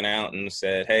actually ran out and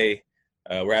said, hey,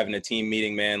 we're having a team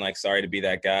meeting, man. Like, sorry to be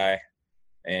that guy.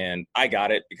 And I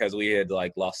got it because we had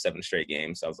like lost 7 straight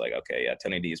games. So I was like, okay, yeah,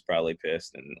 Tony D is probably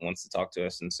pissed and wants to talk to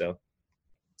us. And so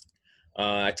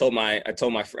I told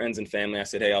my friends and family, I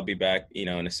said, hey, I'll be back, in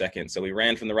a second. So we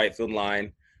ran from the right field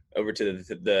line over to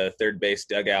the third base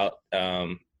dugout,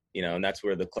 and that's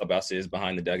where the clubhouse is,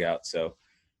 behind the dugout. So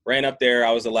ran up there.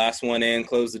 I was the last one in,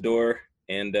 closed the door,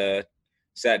 and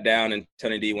sat down, and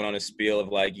Tony D went on a spiel of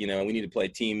like, we need to play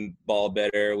team ball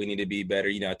better. We need to be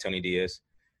better. How Tony D is.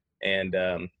 And,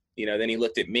 then he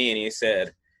looked at me and he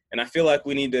said, and I feel like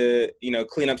we need to,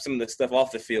 clean up some of the stuff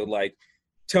off the field. Like,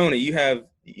 Tony, you have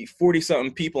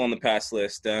 40-something people on the pass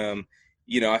list. I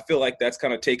feel like that's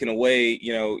kind of taken away,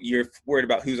 you're worried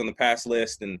about who's on the pass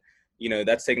list, and,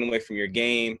 that's taken away from your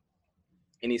game.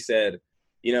 And he said,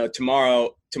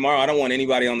 tomorrow, I don't want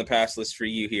anybody on the pass list for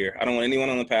you here. I don't want anyone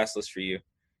on the pass list for you.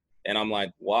 And I'm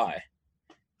like, why?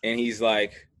 And he's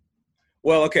like,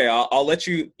 well, okay, I'll let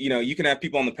you, you can have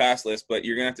people on the pass list, but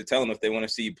you're going to have to tell them if they want to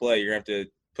see you play, you're going to have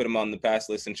to put them on the pass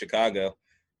list in Chicago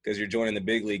because you're joining the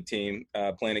big league team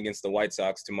playing against the White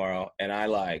Sox tomorrow. And I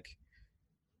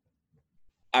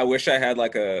wish I had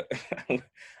a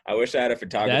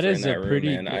photographer in that room,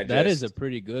 man. That is a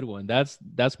pretty good one. That's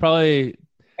probably.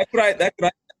 That's what I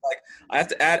like. I have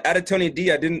to add a Tony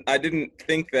D. I didn't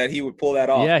think that he would pull that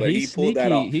off. Yeah, but he pulled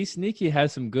that off. He's sneaky,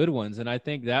 has some good ones, and I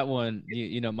think that one,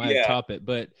 might top it.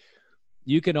 But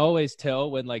you can always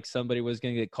tell when like somebody was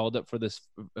going to get called up for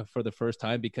the first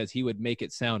time because he would make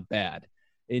it sound bad.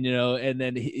 and and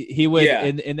then he would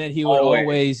and then he would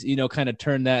always kind of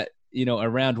turn that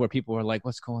around where people were like,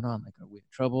 what's going on, like, are we in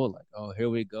trouble, like, oh, here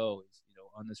we go, he's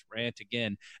on this rant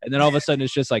again. And then all of a sudden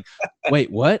it's just like, wait,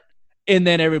 what? And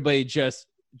then everybody just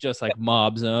like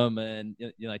mobs them, and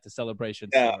like the celebration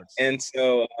starts. And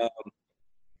so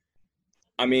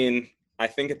I mean, I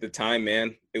think at the time,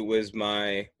 man, it was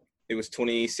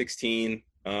 2016.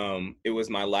 It was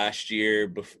my last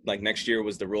year. Like next year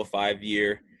was the Rule 5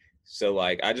 year. So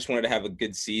like, I just wanted to have a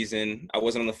good season. I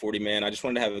wasn't on the 40 man. I just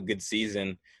wanted to have a good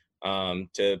season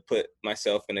to put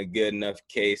myself in a good enough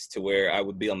case to where I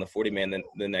would be on the 40 man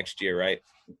the next year. Right.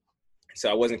 So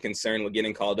I wasn't concerned with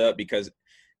getting called up because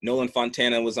Nolan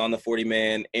Fontana was on the 40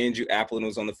 man. Andrew Applin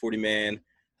was on the 40 man.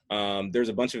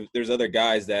 There's other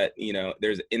guys that,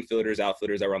 there's infielders,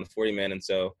 outfielders that were on the 40 man. And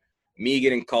so me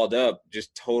getting called up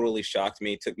just totally shocked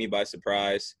me, took me by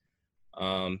surprise.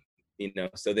 So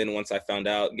then once I found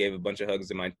out, gave a bunch of hugs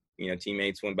to my,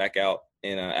 teammates, went back out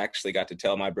and actually got to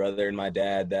tell my brother and my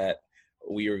dad that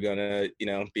we were going to,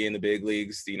 be in the big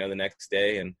leagues, the next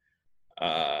day. And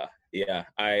I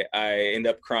end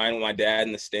up crying with my dad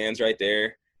in the stands right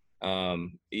there.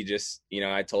 He just,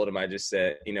 I told him, I just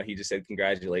said, he just said,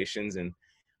 congratulations. And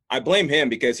I blame him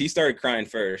because he started crying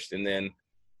first. And then,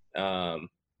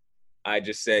 I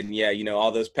just said, yeah,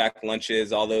 all those packed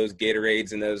lunches, all those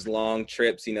Gatorades and those long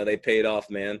trips, they paid off,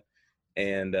 man.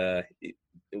 And,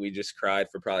 we just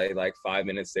cried for probably like 5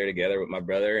 minutes there together with my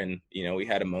brother. And, we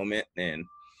had a moment, and,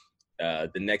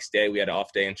 the next day we had an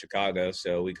off day in Chicago.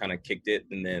 So we kind of kicked it,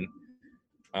 and then,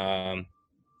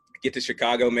 get to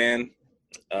Chicago, man.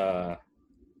 I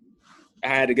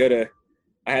had to go to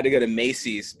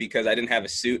Macy's because I didn't have a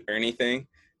suit or anything.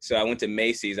 So I went to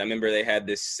Macy's. I remember they had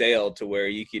this sale to where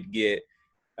you could get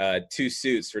 2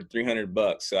 suits for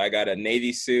 $300. So I got a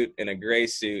navy suit and a gray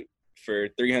suit for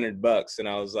 $300. And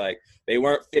I was like, they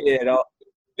weren't fitted at all.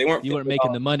 You weren't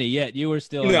making the money yet. You were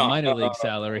still on a minor league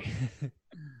salary.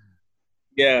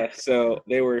 Yeah. So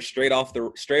they were straight off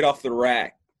the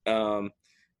rack.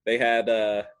 They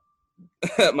had,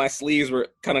 my sleeves were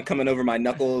kind of coming over my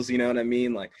knuckles, you know what I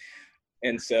mean? Like,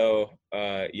 and so,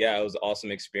 it was an awesome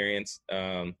experience.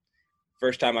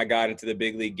 First time I got into the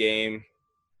big league game,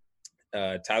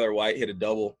 Tyler White hit a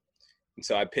double. And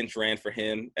so I pinch ran for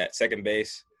him at second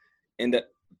base, end up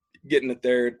getting the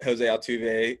third. Jose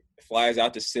Altuve flies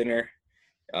out to center.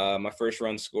 My first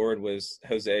run scored was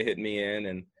Jose hitting me in.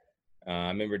 And I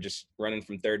remember just running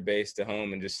from third base to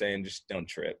home and just saying, just don't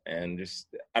trip. And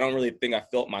I don't really think I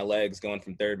felt my legs going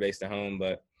from third base to home,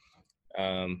 but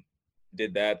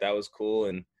did that. That was cool.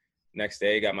 And next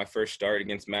day got my first start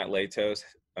against Matt Latos.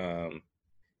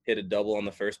 Hit a double on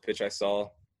the first pitch I saw.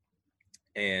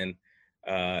 And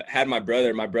had my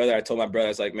brother, I told my brother, I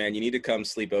was like, man, you need to come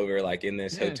sleep over like in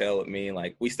this hotel with me.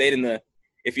 Like we stayed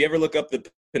if you ever look up the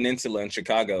peninsula in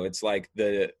Chicago, it's like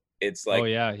oh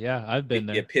yeah, I've been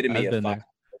there. The epitome of fire.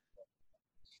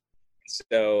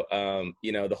 So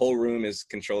the whole room is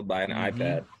controlled by an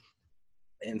iPad.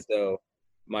 And so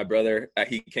my brother,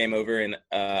 he came over, and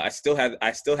I still had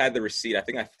the receipt. I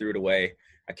think I threw it away.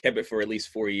 I kept it for at least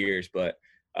 4 years, but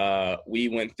we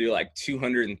went through like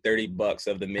 $230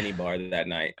 of the mini bar that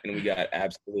night, and we got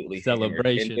absolutely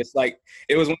celebration. And it's like,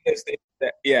 it was one of those things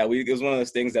that, it was one of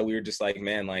those things that we were just like,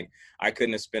 man, like I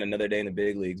couldn't have spent another day in the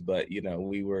big leagues, but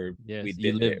we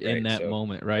lived it in that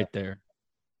moment right there.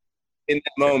 In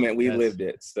that moment, we lived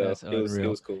it. So it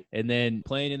was cool. And then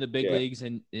playing in the big leagues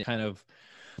and kind of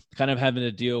having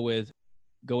to deal with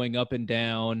going up and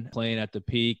down, playing at the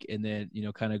peak, and then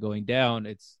kind of going down.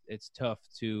 It's tough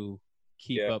to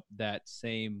keep up that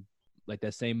same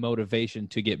motivation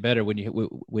to get better when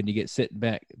you get sitting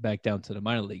back down to the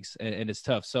minor leagues, and it's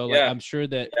tough. So like, I'm sure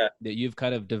that you've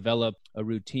kind of developed a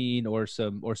routine or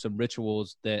some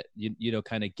rituals that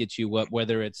kind of get you up,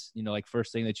 whether it's like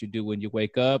first thing that you do when you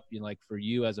wake up, like for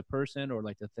you as a person, or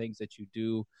like the things that you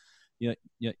do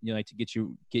like to get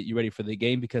you ready for the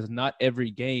game, because not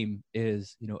every game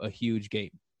is a huge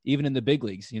game. Even in the big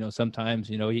leagues, sometimes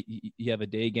you have a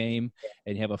day game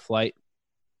and you have a flight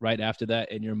right after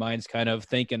that, and your mind's kind of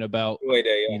thinking about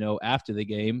after the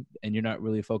game, and you're not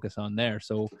really focused on there.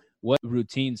 So what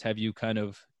routines have you kind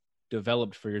of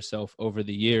developed for yourself over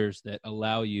the years that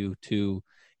allow you to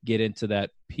get into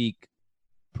that peak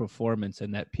performance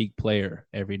and that peak player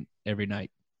every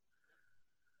night?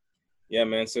 Yeah,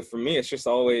 man. So for me, it's just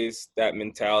always that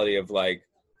mentality of like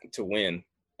to win.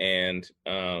 And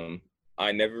I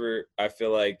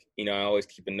feel like, I always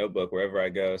keep a notebook wherever I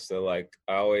go. So like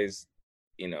I always,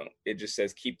 it just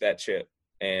says, keep that chip.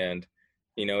 And,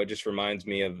 it just reminds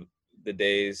me of the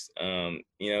days,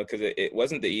 because it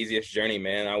wasn't the easiest journey,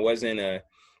 man. I wasn't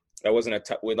I wasn't a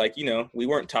top, like, we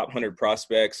weren't top 100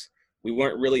 prospects. We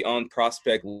weren't really on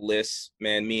prospect lists,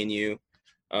 man, me and you.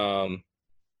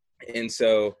 And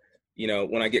so,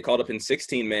 when I get called up in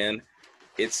 16, man,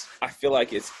 I feel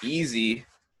like it's easy.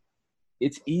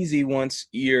 It's easy once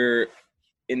you're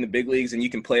in the big leagues and you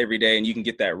can play every day and you can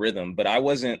get that rhythm. But I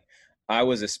was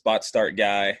a spot start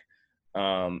guy.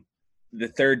 The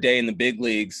third day in the big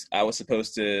leagues, I was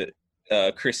supposed to,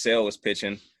 Chris Sale was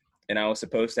pitching, and I was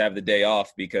supposed to have the day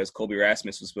off because Colby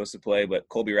Rasmus was supposed to play. But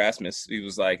Colby Rasmus, he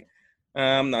was like,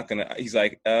 I'm not going to – he's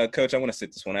like, Coach, I want to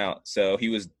sit this one out. So he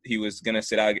was going to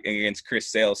sit out against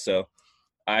Chris Sale. So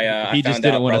he just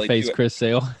didn't want to face Chris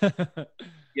Sale.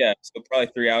 Yeah, so probably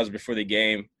 3 hours before the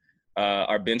game,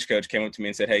 our bench coach came up to me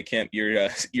and said, "Hey, Kemp, you're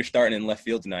starting in left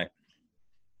field tonight."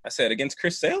 I said, "Against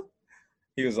Chris Sale?"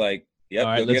 He was like, "Yep,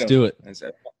 all right, let's do it." I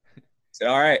said,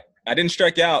 "All right." I didn't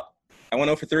strike out. I went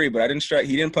 0 for 3, but I didn't strike.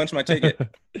 He didn't punch my ticket.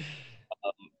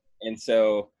 And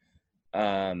so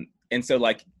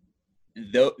like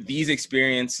these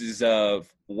experiences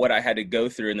of what I had to go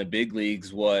through in the big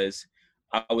leagues was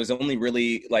I was only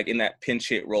really like in that pinch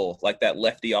hit role, like that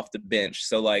lefty off the bench.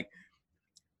 So like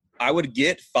I would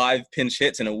get 5 pinch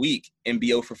hits in a week and be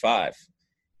 0 for 5.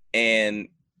 And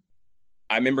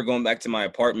I remember going back to my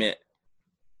apartment,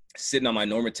 sitting on my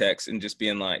Normatex and just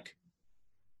being like,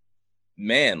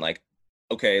 man, like,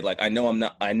 okay, like I know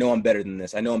I'm better than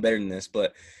this. I know I'm better than this.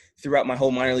 But throughout my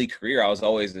whole minor league career, I was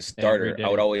always the starter. I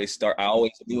would always start. I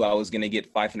always knew I was going to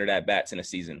get 500 at-bats in a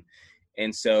season.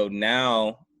 And so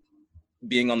now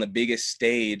being on the biggest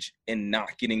stage and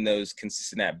not getting those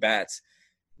consistent at-bats,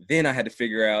 then I had to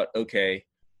figure out, okay,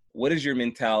 what is your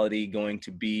mentality going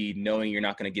to be knowing you're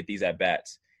not going to get these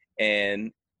at-bats?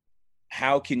 And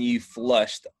how can you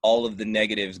flush all of the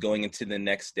negatives going into the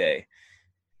next day?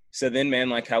 So then, man,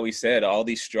 like how we said, all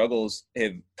these struggles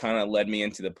have kind of led me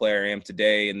into the player I am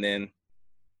today. And then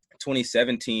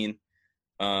 2017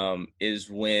 is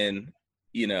when,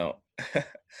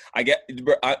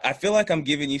 I feel like I'm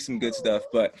giving you some good stuff,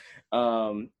 but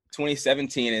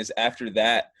 2017 is after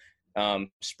that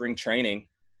spring training.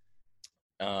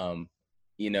 I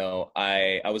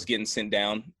was getting sent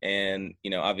down, and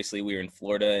obviously we were in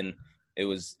Florida, and it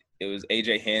was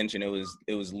AJ Hinch and it was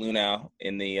Lunau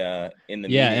in the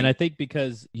meeting. And I think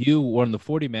because you were on the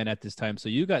 40 man at this time, so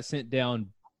you got sent down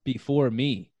before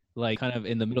me, like kind of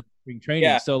in the middle of spring training.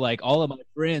 Yeah. So like all of my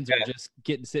friends are just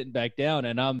sitting back down,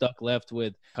 and I'm stuck left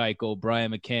with Keuchel,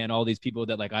 Brian McCann, all these people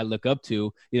that like I look up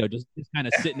to, just kind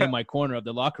of sitting in my corner of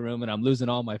the locker room, and I'm losing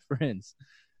all my friends.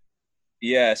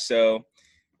 Yeah. So,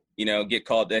 get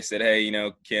called. They said, "Hey,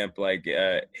 Kemp, like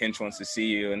Hinch wants to see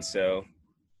you," and so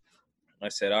I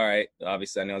said, all right.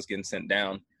 Obviously, I know I was getting sent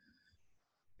down.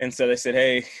 And so they said,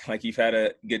 hey, like, you've had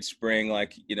a good spring.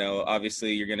 Like,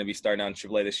 obviously you're going to be starting on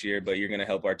AAA this year, but you're going to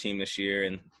help our team this year.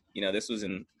 And, this was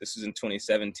in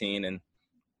 2017. And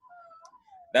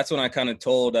that's when I kind of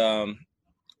told,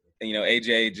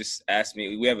 AJ just asked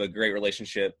me. We have a great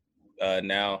relationship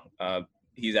now.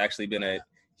 He's actually been a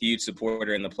huge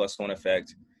supporter in the Plus One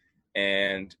Effect.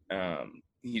 And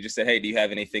he just said, hey, do you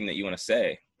have anything that you want to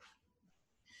say?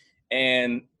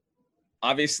 And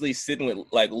obviously sitting with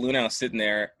like Lunau sitting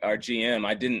there, our GM,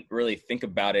 I didn't really think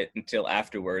about it until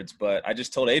afterwards, but I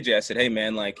just told AJ, I said, hey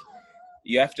man, like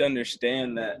you have to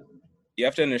understand that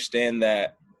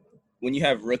when you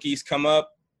have rookies come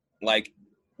up, like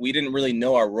we didn't really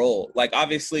know our role. Like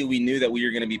obviously we knew that we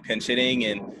were going to be pinch hitting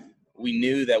and we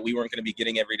knew that we weren't going to be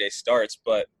getting everyday starts,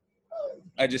 but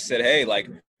I just said, hey, like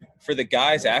for the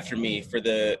guys after me, for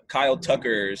the Kyle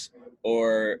Tuckers,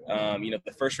 or,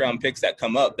 the first round picks that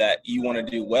come up that you want to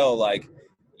do well, like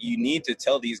you need to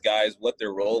tell these guys what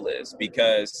their role is,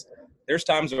 because there's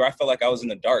times where I felt like I was in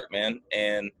the dark, man.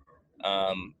 And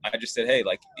I just said, hey,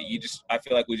 like I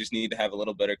feel like we just need to have a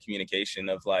little better communication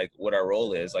of like what our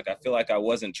role is. Like, I feel like I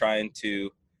wasn't trying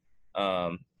to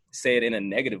say it in a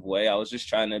negative way. I was just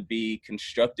trying to be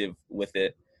constructive with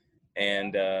it.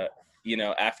 And,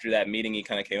 after that meeting, he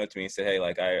kind of came up to me and said, hey,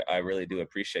 like, I really do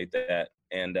appreciate that.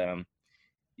 And,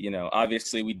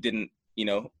 obviously we didn't,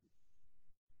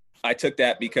 I took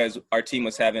that because our team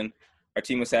was having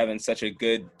such a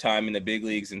good time in the big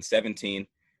leagues in 17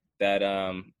 that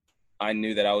I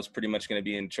knew that I was pretty much going to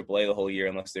be in AAA the whole year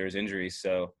unless there was injuries.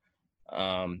 So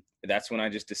that's when I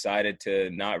just decided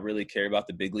to not really care about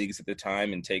the big leagues at the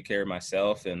time and take care of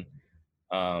myself, and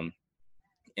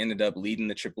ended up leading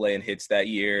the AAA in hits that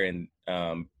year. And,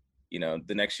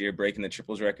 the next year breaking the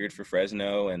triples record for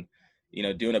Fresno, and,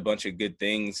 doing a bunch of good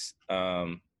things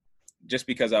just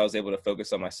because I was able to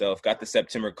focus on myself. Got the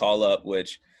September call up,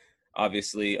 which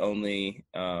obviously only,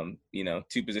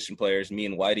 two position players. Me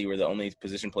and Whitey were the only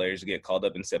position players to get called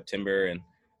up in September. And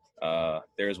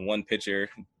there was one pitcher,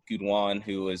 Gudwan,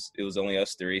 it was only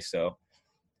us three. So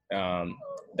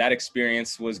that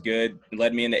experience was good. It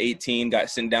led me into 18, got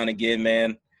sent down again,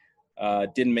 man.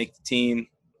 Didn't make the team.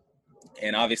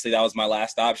 And obviously that was my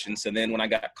last option. So then when I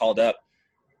got called up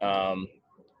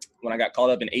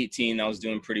in 18, I was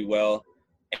doing pretty well.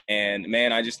 And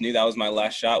man, I just knew that was my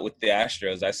last shot with the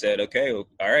Astros. I said, okay, well,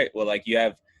 all right. Well, like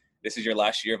this is your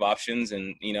last year of options.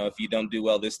 And, if you don't do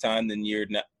well this time, then you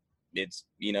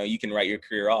can write your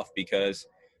career off, because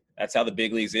that's how the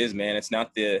big leagues is, man. It's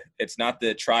not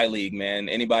the try league, man.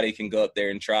 Anybody can go up there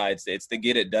and try. It's the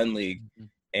get it done league. Mm-hmm.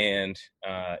 And,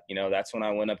 that's when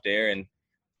I went up there and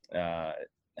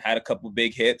had a couple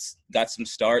big hits, got some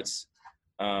starts.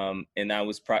 And that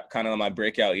was kind of my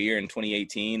breakout year in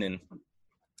 2018. And,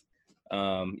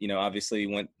 obviously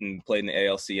went and played in the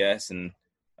ALCS and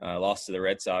lost to the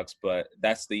Red Sox. But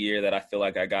that's the year that I feel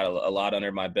like I got a lot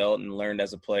under my belt and learned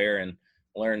as a player, and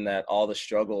learned that all the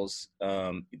struggles,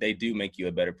 they do make you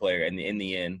a better player in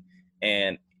the end.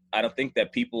 And I don't think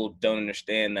that people don't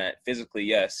understand that physically,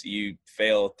 yes, you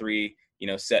fail three,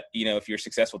 if you're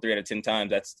successful 3 out of 10 times,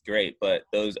 that's great. But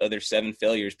those other 7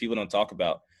 failures, people don't talk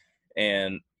about.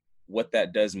 And what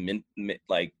that does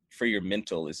like for your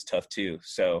mental is tough too.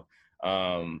 So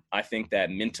I think that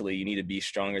mentally you need to be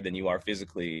stronger than you are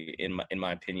physically, in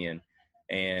my opinion.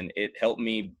 And it helped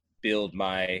me build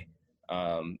my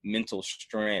mental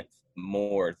strength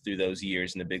more through those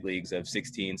years in the big leagues of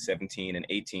 16, 17, and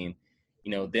 18.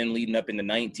 Then leading up into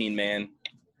 19, man,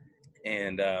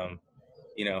 and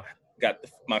got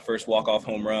my first walk-off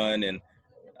home run, and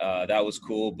that was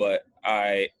cool. But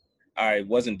I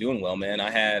wasn't doing well, man.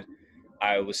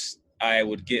 I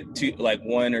would get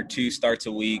 1 or 2 starts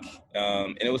a week,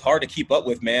 and it was hard to keep up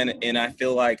with, man. And I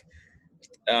feel like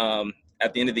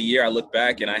at the end of the year, I look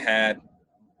back and I had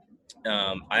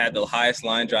the highest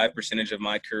line drive percentage of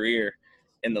my career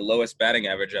and the lowest batting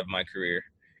average of my career.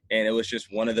 And it was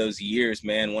just one of those years,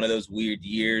 man, one of those weird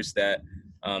years that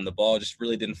the ball just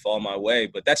really didn't fall my way.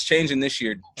 But that's changing this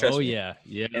year. Trust me.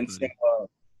 Yeah.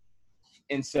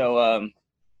 And so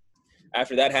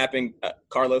after that happened,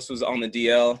 Carlos was on the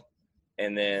DL.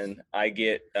 And then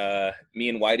me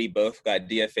and Whitey both got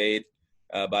DFA'd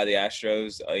by the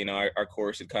Astros. Our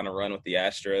course had kind of run with the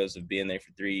Astros of being there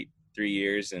for three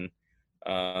years. And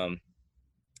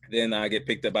then I get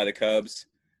picked up by the Cubs.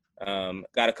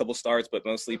 Got a couple starts, but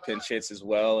mostly pinch hits as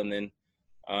well. And then,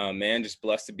 man, just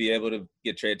blessed to be able to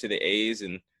get traded to the A's.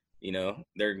 And,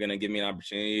 they're going to give me an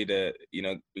opportunity to,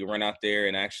 run out there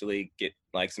and actually get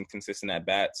like some consistent at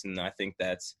bats. And I think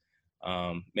that's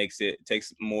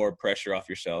takes more pressure off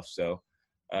yourself. So,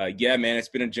 yeah, man, it's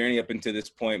been a journey up until this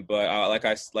point. But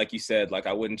like you said, like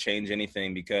I wouldn't change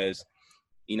anything, because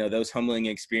those humbling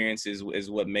experiences is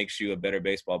what makes you a better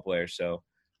baseball player. So,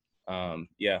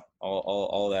 yeah,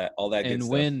 all that good and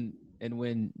stuff.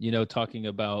 when talking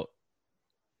about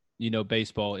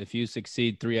baseball, if you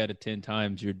succeed 3 out of 10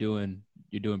 times, you're doing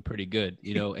pretty good,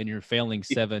 and you're failing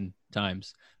 7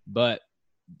 times. But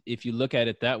if you look at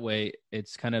it that way,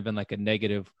 it's kind of in like a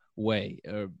negative way.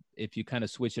 Or if you kind of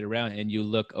switch it around and you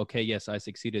look, okay, yes, I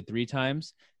succeeded 3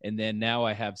 times, and then now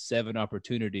I have 7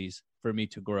 opportunities for me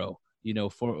to grow,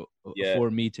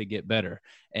 for me to get better.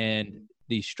 And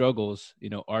these struggles,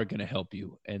 are going to help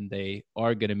you, and they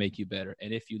are going to make you better.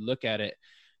 And if you look at it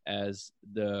as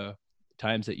the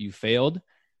times that you failed,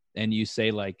 and you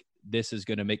say like, this is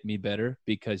going to make me better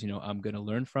because, I'm going to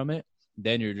learn from it,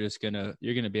 then you're going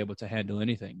to be able to handle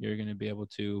anything. You're going to be able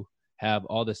to have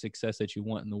all the success that you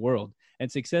want in the world. And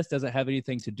success doesn't have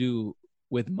anything to do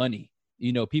with money.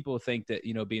 People think that,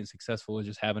 being successful is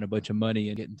just having a bunch of money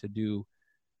and getting to do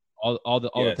all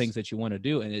the things that you want to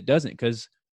do. And it doesn't, because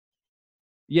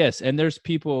yes. And there's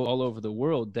people all over the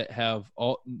world that have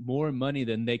more money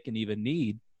than they can even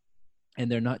need,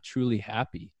 and they're not truly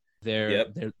happy.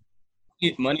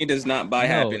 Money does not buy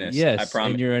happiness. Yes. I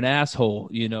promise. And you're an asshole,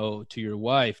 to your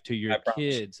wife, to your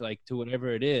kids, like to whatever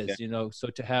it is, so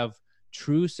to have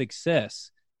true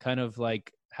success, kind of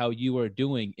like how you are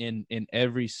doing in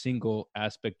every single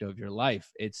aspect of your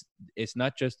life. It's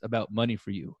not just about money for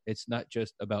you. It's not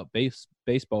just about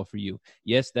baseball for you.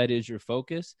 Yes, that is your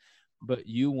focus, but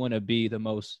you want to be the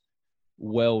most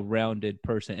well-rounded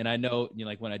person. And I know,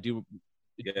 like when I do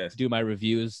my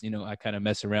reviews, I kind of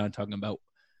mess around talking about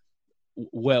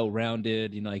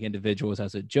well-rounded, like individuals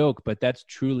as a joke, but that's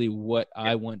truly what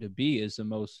I want to be, is the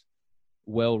most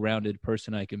well-rounded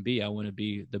person I can be. I want to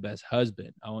be the best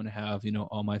husband. I want to have,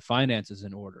 all my finances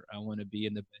in order. I want to be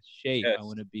in the best shape. I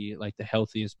want to be like the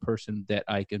healthiest person that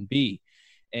I can be.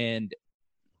 And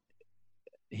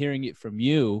hearing it from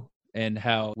you and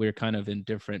how we're kind of in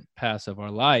different paths of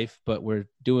our life, but we're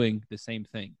doing the same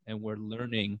thing and we're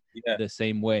learning Yeah. the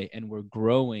same way and we're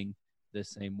growing the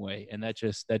same way. And that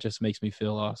just makes me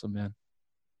feel awesome, man.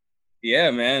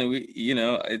 Yeah, man.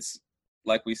 It's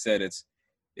like we said, it's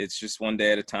just one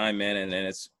day at a time, man. And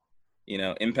it's,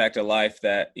 impact a life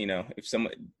that, if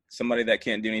somebody that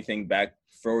can't do anything back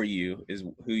for you is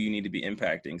who you need to be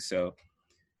impacting. So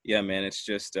yeah, man, it's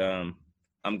just,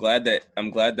 I'm glad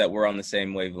that we're on the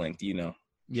same wavelength.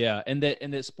 Yeah. And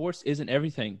that sports isn't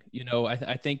everything.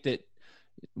 I think that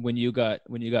when you got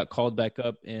called back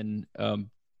up in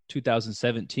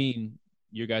 2017,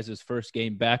 your guys' first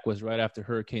game back was right after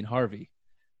Hurricane Harvey,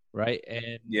 right? And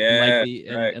like Yeah, the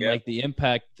right. and Yeah. like the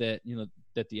impact that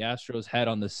that the Astros had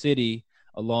on the city,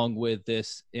 along with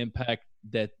this impact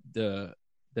that the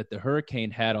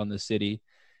hurricane had on the city.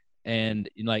 And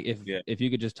like Yeah. if you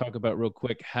could just talk about real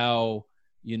quick how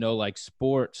like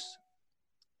sports,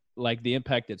 like the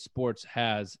impact that sports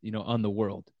has on the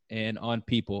world and on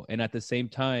people, and at the same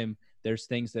time there's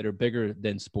things that are bigger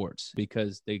than sports,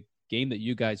 because the game that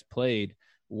you guys played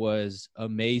was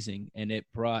amazing and it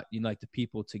brought like the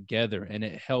people together, and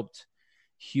it helped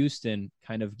Houston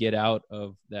kind of get out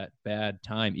of that bad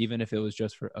time. Even if it was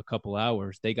just for a couple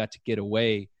hours, they got to get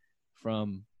away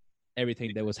from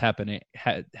everything that was happening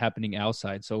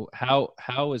outside. So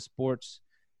how is sports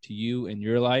to you in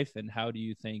your life, and how do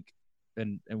you think,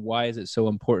 and why is it so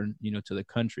important to the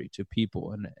country, to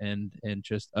people, and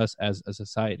just us as a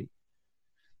society?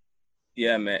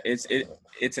 Yeah, man. It's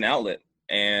an outlet,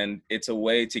 and it's a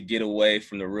way to get away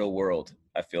from the real world.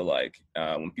 I feel like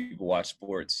when people watch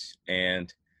sports,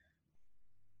 and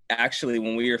actually,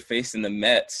 when we were facing the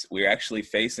Mets, we were actually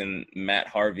facing Matt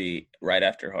Harvey right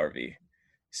after Harvey.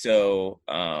 So,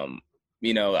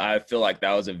 I feel like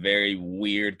that was a very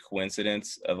weird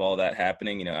coincidence of all that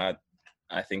happening. I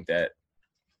think that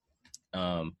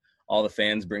all the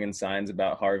fans bringing signs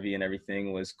about Harvey and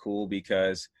everything was cool,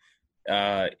 because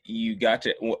you got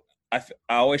to. I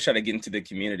always try to get into the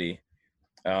community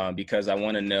because I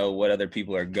want to know what other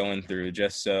people are going through,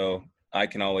 just so I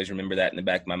can always remember that in the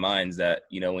back of my mind, is that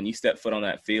when you step foot on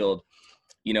that field,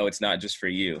 it's not just for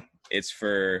you. It's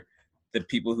for the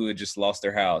people who had just lost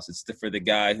their house. It's for the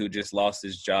guy who just lost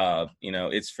his job.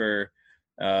 It's for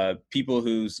people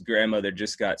whose grandmother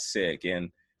just got sick. And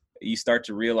you start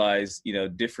to realize,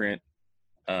 different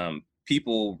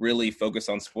people really focus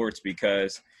on sports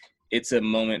because it's a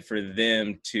moment for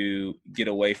them to get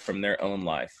away from their own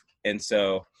life. And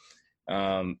so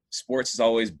sports is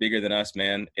always bigger than us,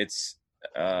 man. It's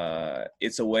a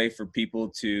way for people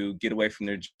to get away from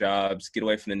their jobs, get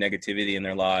away from the negativity in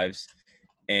their lives.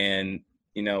 And,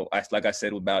 like I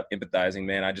said about empathizing,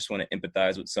 man, I just want to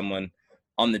empathize with someone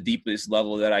on the deepest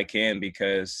level that I can,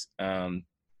 because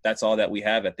that's all that we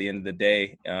have at the end of the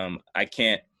day. I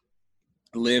can't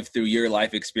live through your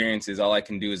life experiences. All I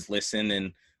can do is listen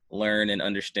and learn and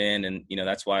understand. And,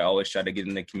 that's why I always try to get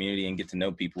in the community and get to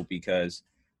know people, because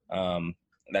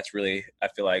that's really, I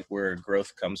feel like, where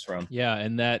growth comes from. Yeah,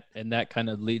 and that kind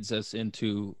of leads us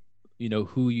into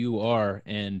who you are,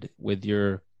 and with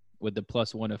the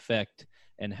plus one effect,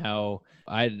 and how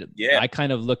I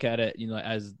kind of look at it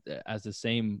as the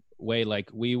same way. Like,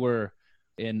 we were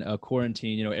in a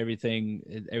quarantine,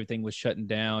 everything was shutting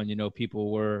down,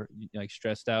 people were like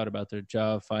stressed out about their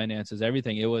job, finances,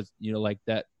 everything. It was like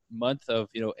that month of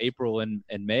April and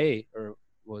May, or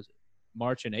was it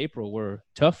March and April, were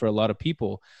tough for a lot of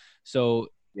people. So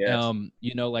Yes.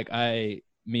 like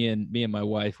me and my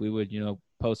wife, we would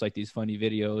post like these funny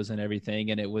videos and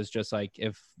everything, and it was just like,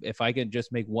 if I can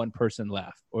just make one person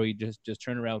laugh, or you just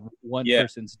turn around one Yeah.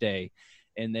 person's day,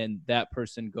 and then that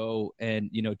person go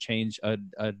and change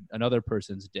another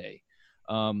person's day.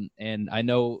 And I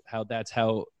know that's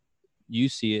how you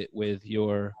see it with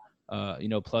your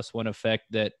plus one effect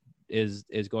that is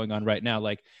going on right now.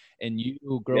 Like, and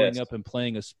you growing Yes. up and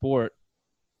playing a sport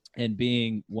and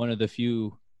being one of the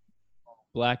few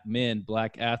black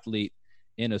athlete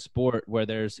in a sport where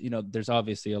there's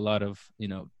obviously a lot of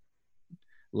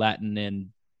Latin and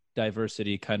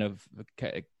diversity kind of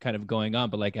going on,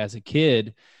 but like as a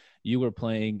kid you were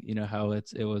playing how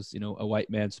it was a white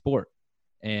man sport,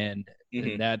 and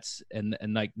Mm-hmm. and that's and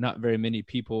like not very many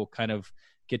people kind of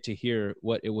get to hear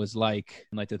what it was like,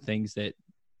 and like the things that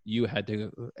you had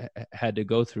to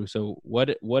go through. So what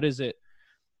is it,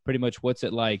 pretty much what's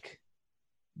it like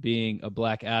being a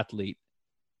black athlete,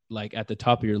 like at the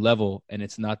top of your level, and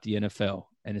it's not the NFL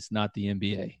and it's not the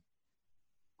NBA?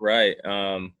 Right.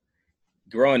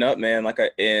 Growing up, man, like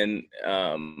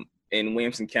in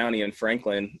Williamson County and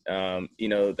Franklin, you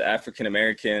know, the African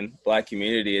American Black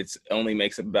community, it's only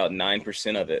makes up about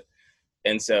 9% of it.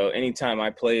 And so anytime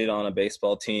I played on a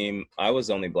baseball team, I was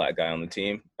the only Black guy on the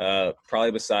team,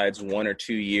 probably besides 1 or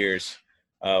 2 years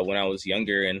when I was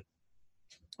younger. And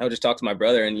I would just talk to my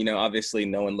brother, and, you know, obviously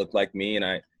no one looked like me.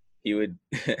 And he would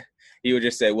he would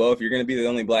just say, well, if you're going to be the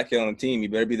only Black kid on the team, you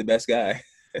better be the best guy.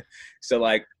 So,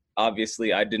 like,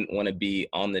 obviously I didn't want to be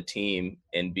on the team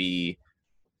and be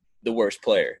the worst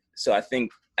player. So I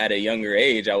think at a younger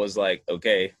age, I was like,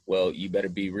 okay, well, you better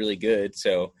be really good.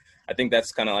 So I think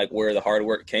that's kind of like where the hard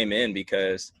work came in,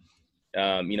 because,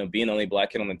 you know, being the only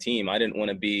Black kid on the team, I didn't want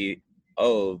to be,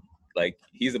 oh, like,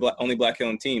 he's the only Black kid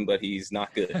on the team, but he's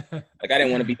not good. Like, I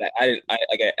didn't want to be that.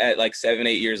 At like 7,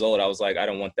 8 years old, I was like, I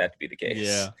don't want that to be the case.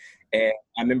 Yeah. And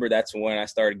I remember that's when I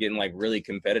started getting like really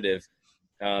competitive,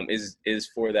 is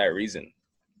for that reason.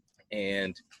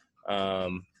 And,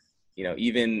 you know,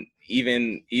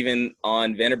 even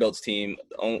on Vanderbilt's team,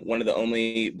 one of the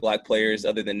only Black players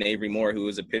other than Avery Moore, who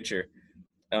was a pitcher.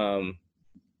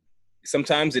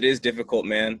 Sometimes it is difficult,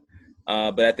 man.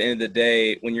 But at the end of the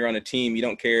day, when you're on a team, you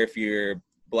don't care if you're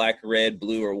Black, red,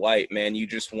 blue, or white, man. You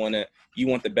just want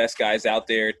the best guys out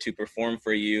there to perform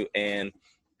for you. And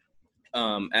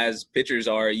as pitchers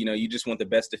are, you know, you just want the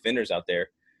best defenders out there.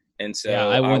 And so yeah,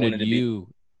 I wanted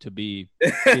you to be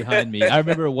behind me. I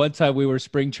remember one time we were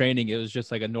spring training. It was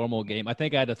just like a normal game. I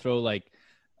think I had to throw like,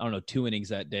 I don't know, 2 innings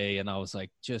that day. And I was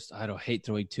like, I don't hate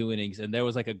throwing 2 innings. And there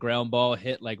was like a ground ball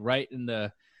hit like right in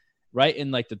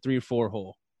like the 3 or 4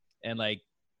 hole. And like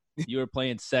you were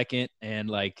playing second, and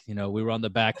like, you know, we were on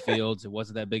the backfields. It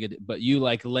wasn't that big, but you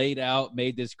like laid out,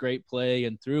 made this great play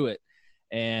and threw it.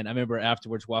 And I remember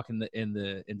afterwards walking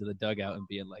into the dugout and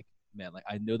being like, man, like,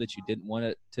 I know that you didn't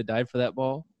want to dive for that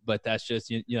ball, but that's just,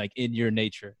 you know, like in your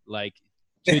nature, like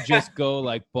to just go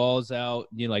like balls out,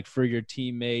 you know, like for your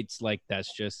teammates, like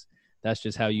that's just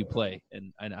how you play.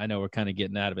 And I know we're kind of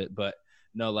getting out of it, but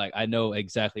no, like I know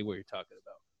exactly what you're talking about.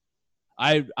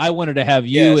 I wanted to have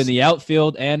you in the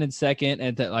outfield and in second,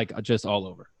 and like just all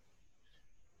over.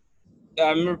 I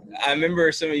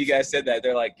remember some of you guys said that.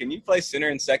 They're like, can you play center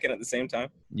and second at the same time?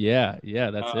 Yeah,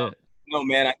 that's it. No,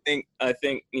 man, I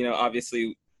think you know,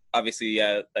 obviously,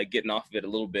 yeah, like getting off of it a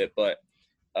little bit, but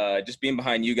just being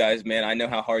behind you guys, man, I know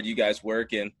how hard you guys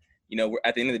work, and you know,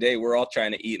 at the end of the day, we're all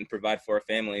trying to eat and provide for our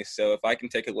families. So if I could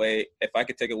take away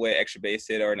extra base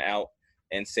hit or an out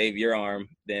and save your arm,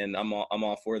 then I'm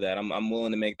all for that. I'm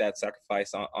willing to make that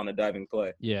sacrifice on a diving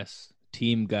play. Yes,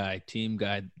 team guy.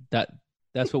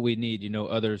 That's what we need. You know,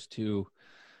 others to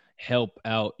help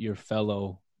out your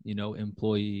fellow, you know,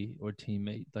 employee or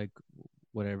teammate, like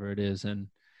whatever it is, and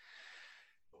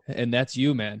that's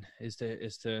you, man. Is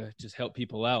to just help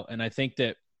people out. And I think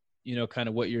that, you know, kind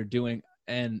of what you're doing,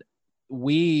 and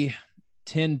we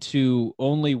tend to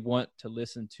only want to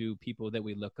listen to people that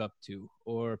we look up to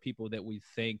or people that we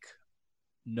think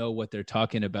know what they're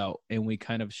talking about, and we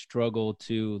kind of struggle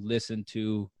to listen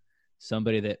to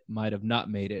somebody that might have not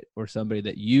made it, or somebody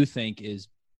that you think is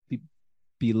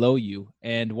below you.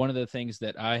 And one of the things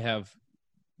that I have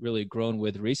really grown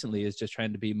with recently is just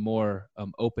trying to be more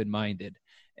open-minded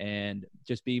and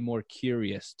just be more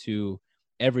curious to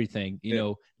everything, you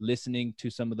know, listening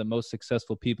to some of the most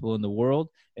successful people in the world,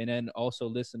 and then also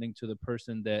listening to the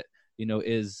person that, you know,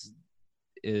 is,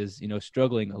 you know,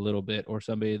 struggling a little bit, or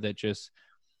somebody that just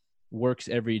works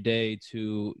every day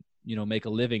to, you know, make a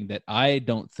living, that I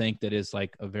don't think that is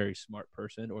like a very smart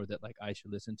person, or that like I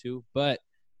should listen to. But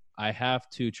I have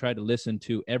to try to listen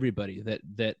to everybody,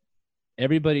 that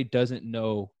everybody doesn't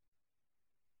know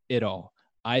it all.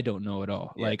 I don't know it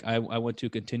all. Yeah. Like I want to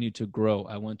continue to grow.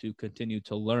 I want to continue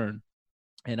to learn.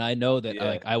 And I know that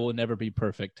like I will never be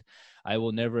perfect. I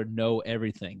will never know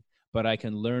everything, but I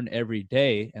can learn every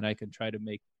day, and I can try to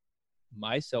make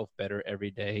myself better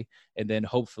every day. And then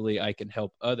hopefully I can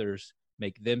help others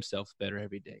make themselves better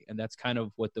every day. And that's kind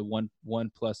of what the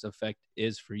one plus effect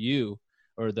is for you,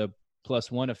 or the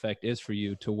 +1 effect is for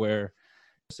you, to where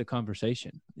it's a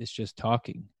conversation. It's just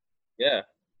talking. Yeah.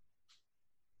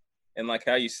 And like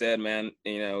how you said, man,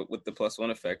 you know, with the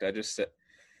 +1 effect, I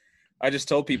just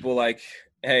told people, like,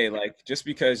 hey, like, just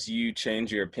because you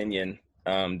change your opinion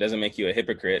doesn't make you a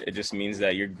hypocrite. It just means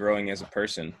that you're growing as a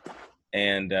person.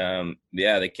 And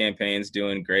the campaign's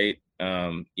doing great.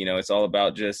 You know, it's all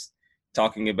about just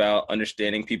talking about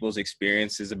understanding people's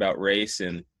experiences about race,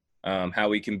 and how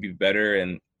we can be better.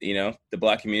 And, you know, the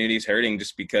Black community is hurting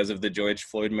just because of the George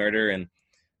Floyd murder. And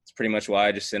it's pretty much why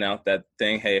I just sent out that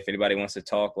thing. Hey, if anybody wants to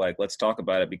talk, like, let's talk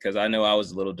about it, because I know I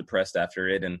was a little depressed after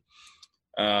it. And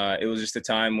it was just a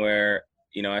time where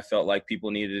I felt like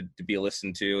people needed to be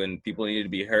listened to and people needed to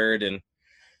be heard. And,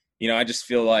 I just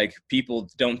feel like people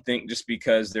don't think just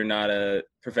because they're not a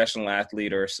professional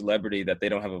athlete or a celebrity that they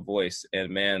don't have a voice. And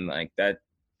man, like that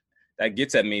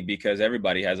gets at me because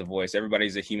everybody has a voice.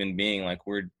 Everybody's a human being. Like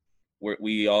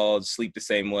we all sleep the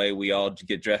same way. We all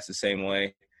get dressed the same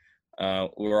way.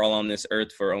 We're all on this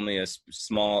earth for only a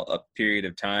small period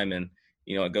of time, and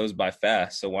it goes by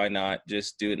fast. So why not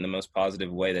just do it in the most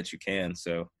positive way that you can?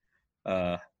 So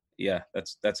yeah,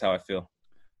 that's how I feel.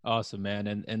 Awesome,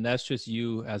 man. And that's just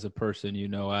you as a person.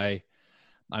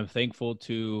 I'm thankful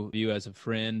to you as a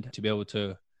friend, to be able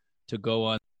to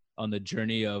go on the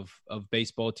journey of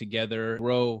baseball together,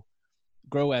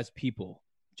 grow as people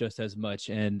just as much.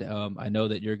 And I know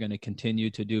that you're going to continue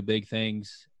to do big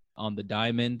things on the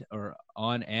diamond, or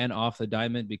on and off the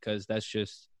diamond, because that's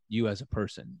just you as a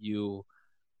person. You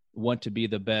want to be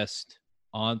the best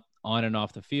on and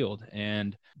off the field.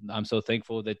 And I'm so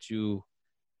thankful that you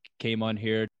came on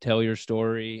here, tell your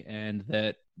story, and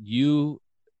that you,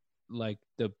 like,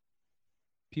 the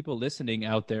people listening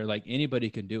out there, like,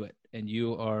 anybody can do it. And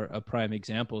you are a prime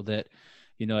example that,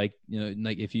 like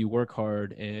if you work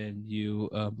hard and you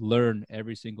learn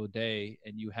every single day,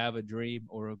 and you have a dream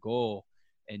or a goal,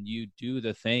 and you do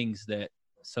the things that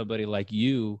somebody like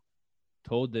you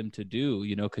told them to do,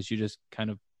 because you just kind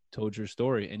of told your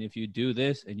story. And if you do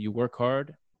this and you work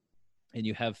hard and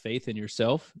you have faith in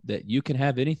yourself, that you can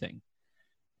have anything.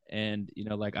 And,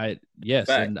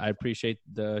 and I appreciate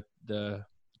the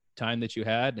time that you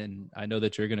had. And I know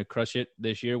that you're going to crush it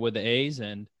this year with the A's,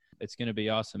 and it's going to be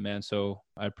awesome, man. So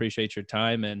I appreciate your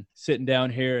time and sitting down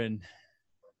here and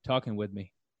talking with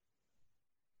me.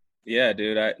 Yeah,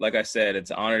 dude. Like I said,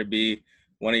 it's an honor to be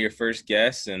one of your first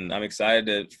guests, and I'm excited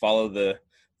to follow the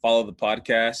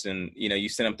podcast. And you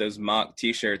sent up those mock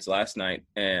T-shirts last night,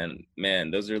 and man,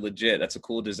 those are legit. That's a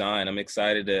cool design. I'm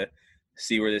excited to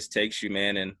see where this takes you,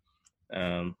 man.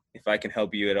 And if I can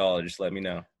help you at all, just let me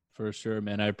know. For sure,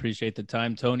 man. I appreciate the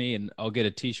time, Tony, and I'll get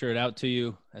a T-shirt out to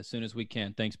you as soon as we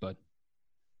can. Thanks, bud.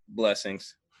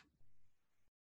 Blessings.